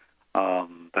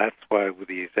 That's why with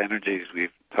these energies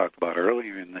we've talked about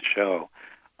earlier in the show,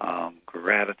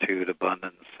 gratitude,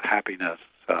 abundance, happiness,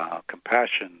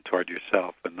 compassion toward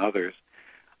yourself and others,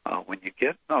 when you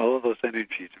get all of those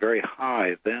energies very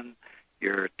high, then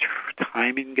your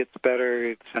timing gets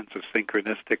better, sense of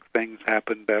synchronistic things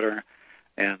happen better,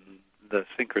 and the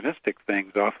synchronistic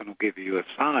things often will give you a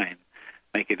sign,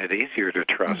 making it easier to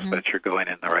trust that you're going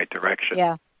in the right direction.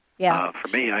 Yeah. For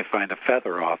me, I find a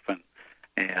feather often,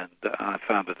 and I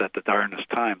found it at the darndest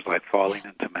times, like falling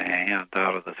into my hand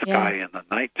out of the sky in the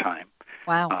nighttime.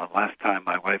 Wow. Last time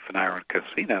my wife and I were in a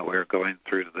casino, we were going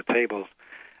through to the tables,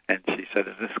 and she said,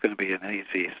 is this going to be an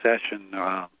easy session?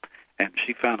 And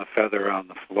she found a feather on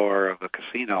the floor of a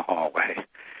casino hallway,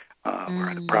 where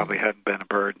it probably hadn't been a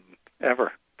burden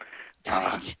ever.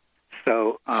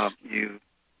 So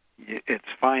it's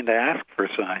fine to ask for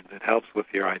signs. It helps with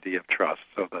your idea of trust.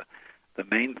 So the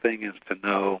main thing is to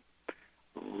know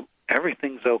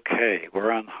everything's okay. We're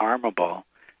unharmable.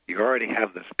 You already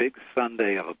have this big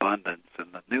sundae of abundance,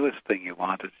 and the newest thing you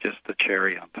want is just the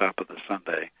cherry on top of the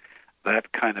sundae.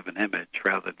 That kind of an image,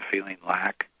 rather than feeling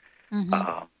lack,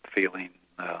 feeling,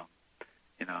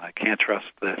 I can't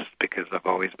trust this because I've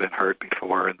always been hurt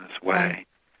before in this way.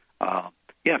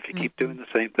 If you keep doing the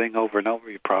same thing over and over,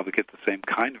 you probably get the same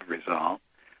kind of result.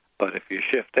 But if you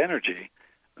shift energy,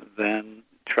 then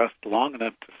trust long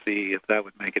enough to see if that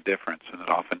would make a difference, and it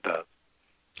often does.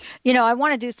 I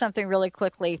want to do something really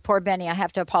quickly. Poor Benny, I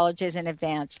have to apologize in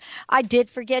advance. I did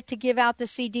forget to give out the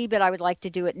CD, but I would like to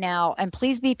do it now. And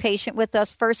please be patient with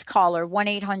us. First caller,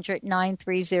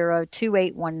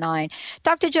 1-800-930-2819.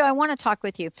 Dr. Joe, I want to talk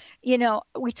with you.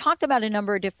 We talked about a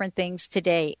number of different things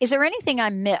today. Is there anything I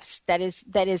missed that is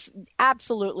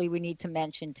absolutely we need to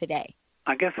mention today?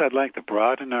 I guess I'd like to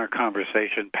broaden our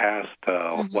conversation past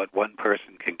what one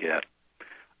person can get.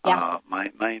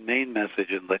 My main message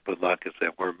in Liquid Luck is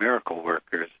that we're miracle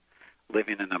workers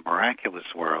living in a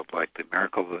miraculous world, like the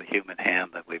miracle of the human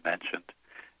hand that we mentioned.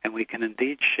 And we can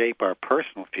indeed shape our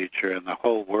personal future and the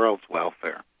whole world's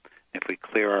welfare. If we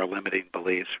clear our limiting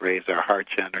beliefs, raise our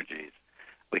heart's energies,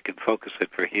 we can focus it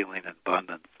for healing and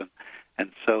abundance.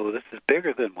 And so this is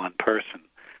bigger than one person.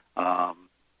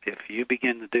 If you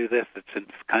begin to do this,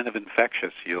 it's kind of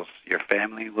infectious. Your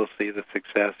family will see the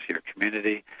success, your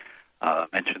community.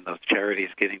 Mentioned those charities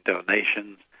getting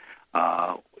donations.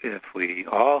 If we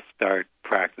all start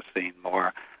practicing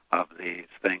more of these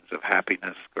things of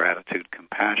happiness, gratitude,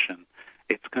 compassion,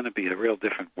 it's going to be a real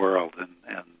different world, and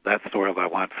that's the world I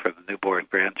want for the newborn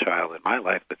grandchild in my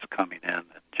life that's coming in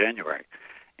January.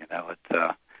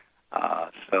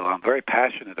 So I'm very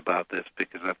passionate about this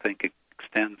because I think it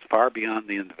extends far beyond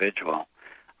the individual.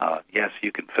 Yes,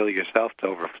 you can fill yourself to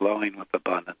overflowing with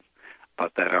abundance,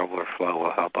 but that overflow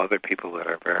will help other people that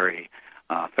are very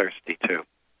thirsty too.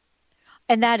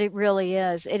 And that it really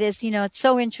is. It is, it's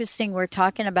so interesting we're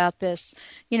talking about this.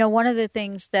 One of the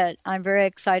things that I'm very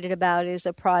excited about is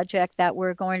a project that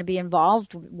we're going to be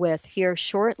involved with here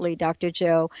shortly, Dr.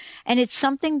 Joe. And it's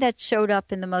something that showed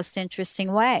up in the most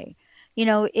interesting way.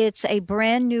 It's a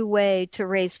brand new way to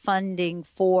raise funding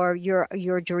for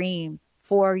your dream,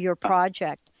 for your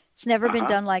project. It's never been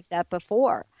done like that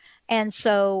before. And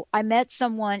so I met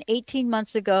someone 18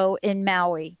 months ago in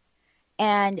Maui,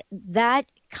 and that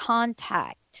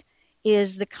contact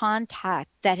is the contact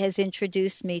that has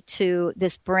introduced me to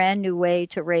this brand new way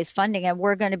to raise funding. And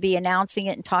we're going to be announcing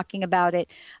it and talking about it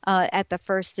at the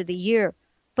first of the year.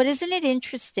 But isn't it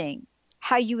interesting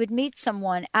how you would meet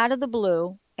someone out of the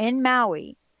blue in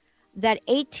Maui that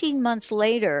 18 months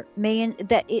later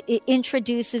it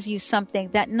introduces you something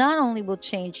that not only will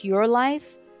change your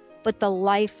life, but the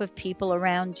life of people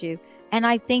around you. And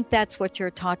I think that's what you're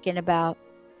talking about.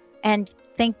 And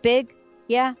think big.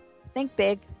 Yeah, think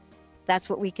big. That's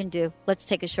what we can do. Let's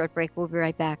take a short break. We'll be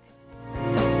right back.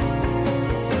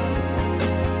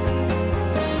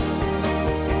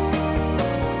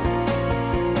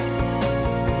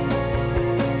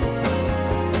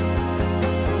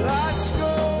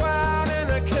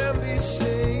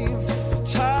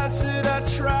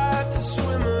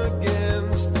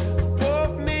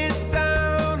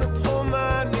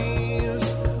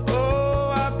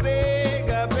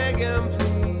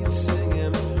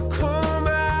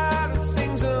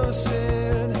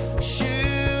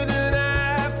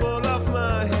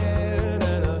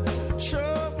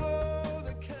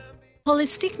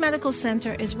 Holistic Medical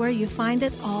Center is where you find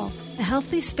it all. A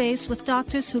healthy space with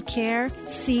doctors who care,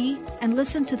 see, and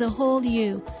listen to the whole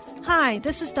you. Hi,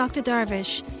 this is Dr.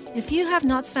 Darvish. If you have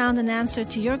not found an answer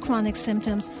to your chronic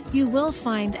symptoms, you will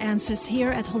find answers here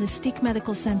at Holistic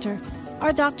Medical Center.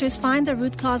 Our doctors find the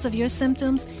root cause of your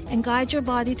symptoms and guide your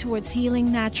body towards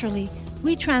healing naturally.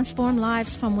 We transform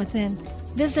lives from within.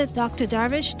 Visit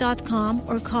drdarvish.com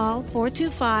or call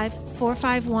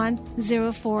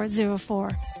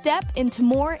 425-451-0404. Step into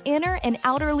more inner and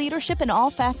outer leadership in all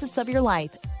facets of your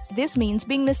life. This means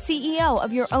being the CEO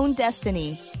of your own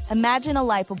destiny. Imagine a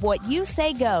life of what you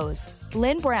say goes.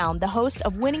 Lynn Brown, the host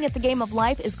of Winning at the Game of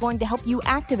Life, is going to help you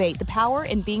activate the power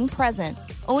in being present,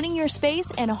 owning your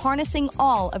space, and harnessing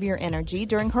all of your energy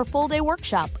during her full-day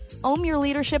workshop. Own your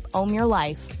leadership, own your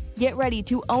life. Get ready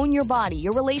to own your body,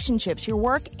 your relationships, your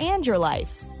work, and your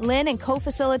life. Lynn and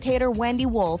co-facilitator Wendy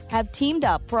Wolf have teamed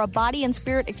up for a body and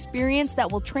spirit experience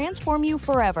that will transform you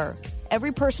forever.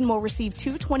 Every person will receive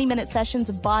 2 20-minute sessions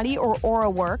of body or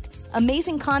aura work,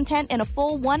 amazing content, and a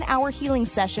full 1-hour healing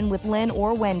session with Lynn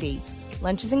or Wendy.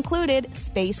 Lunch is included,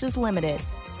 space is limited.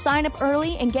 Sign up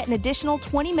early and get an additional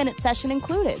 20-minute session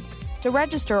included. To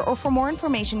register or for more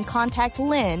information, contact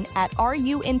Lynn at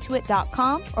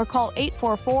ruintoit.com or call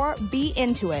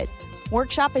 844-BE-INTO-IT.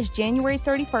 Workshop is January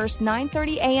 31st,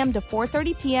 9:30 a.m. to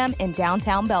 4:30 p.m. in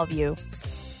downtown Bellevue.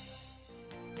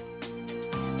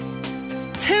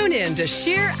 Tune in to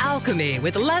Sheer Alchemy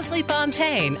with Leslie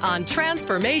Fontaine on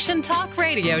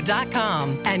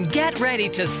TransformationTalkRadio.com and get ready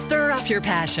to stir up your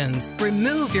passions,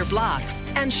 remove your blocks,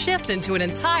 and shift into an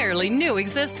entirely new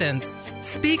existence.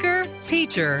 Speaker,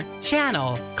 teacher,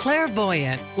 channel,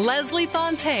 clairvoyant, Leslie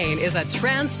Fontaine is a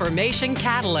transformation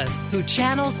catalyst who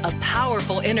channels a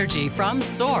powerful energy from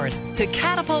source to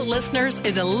catapult listeners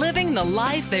into living the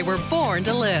life they were born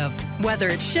to live. Whether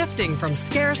it's shifting from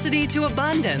scarcity to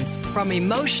abundance, from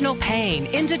emotional pain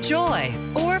into joy,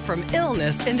 or from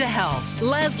illness into health,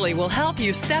 Leslie will help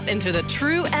you step into the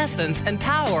true essence and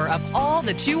power of all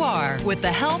that you are with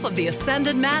the help of the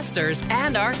Ascended Masters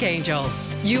and Archangels.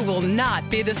 You will not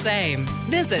be the same.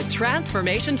 Visit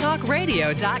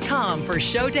TransformationTalkRadio.com for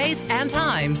show dates and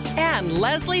times and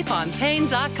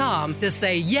LeslieFontaine.com to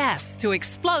say yes to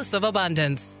explosive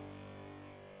abundance.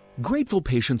 Grateful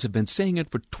patients have been saying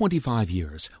it for 25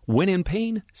 years. When in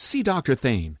pain, see Dr.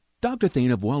 Thane. Dr.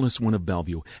 Thane of Wellness One of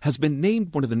Bellevue has been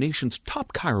named one of the nation's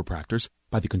top chiropractors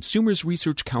by the Consumers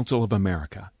Research Council of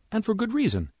America, and for good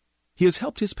reason. He has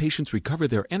helped his patients recover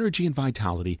their energy and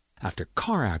vitality after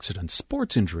car accidents,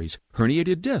 sports injuries,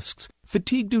 herniated discs,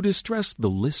 fatigue due to stress, the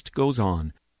list goes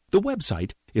on. The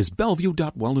website is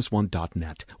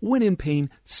bellevue.wellness1.net. When in pain,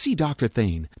 see Dr.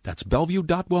 Thane. That's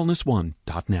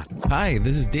bellevue.wellness1.net. Hi,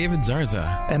 this is David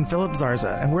Zarza. And Philip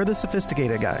Zarza, and we're the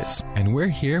Sophisticated Guys. And we're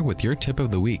here with your tip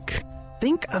of the week.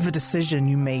 Think of a decision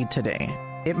you made today.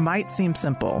 It might seem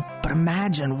simple, but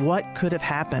imagine what could have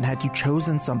happened had you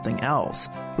chosen something else.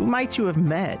 Who might you have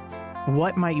met?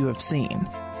 What might you have seen?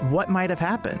 What might have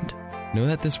happened? Know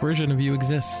that this version of you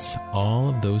exists. All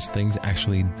of those things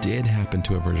actually did happen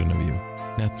to a version of you.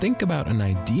 Now think about an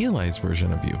idealized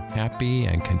version of you, happy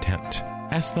and content.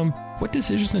 Ask them what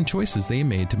decisions and choices they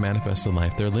made to manifest the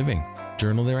life they're living.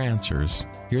 Journal their answers.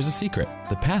 Here's a secret.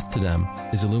 The path to them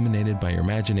is illuminated by your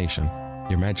imagination.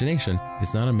 Your imagination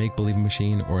is not a make-believe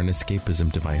machine or an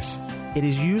escapism device. It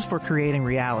is used for creating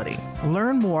reality.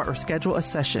 Learn more or schedule a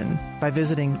session by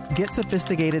visiting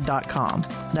GetSophisticated.com.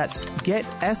 That's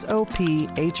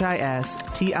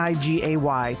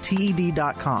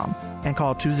GetSophistigated.com and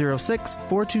call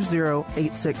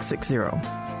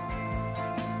 206-420-8660.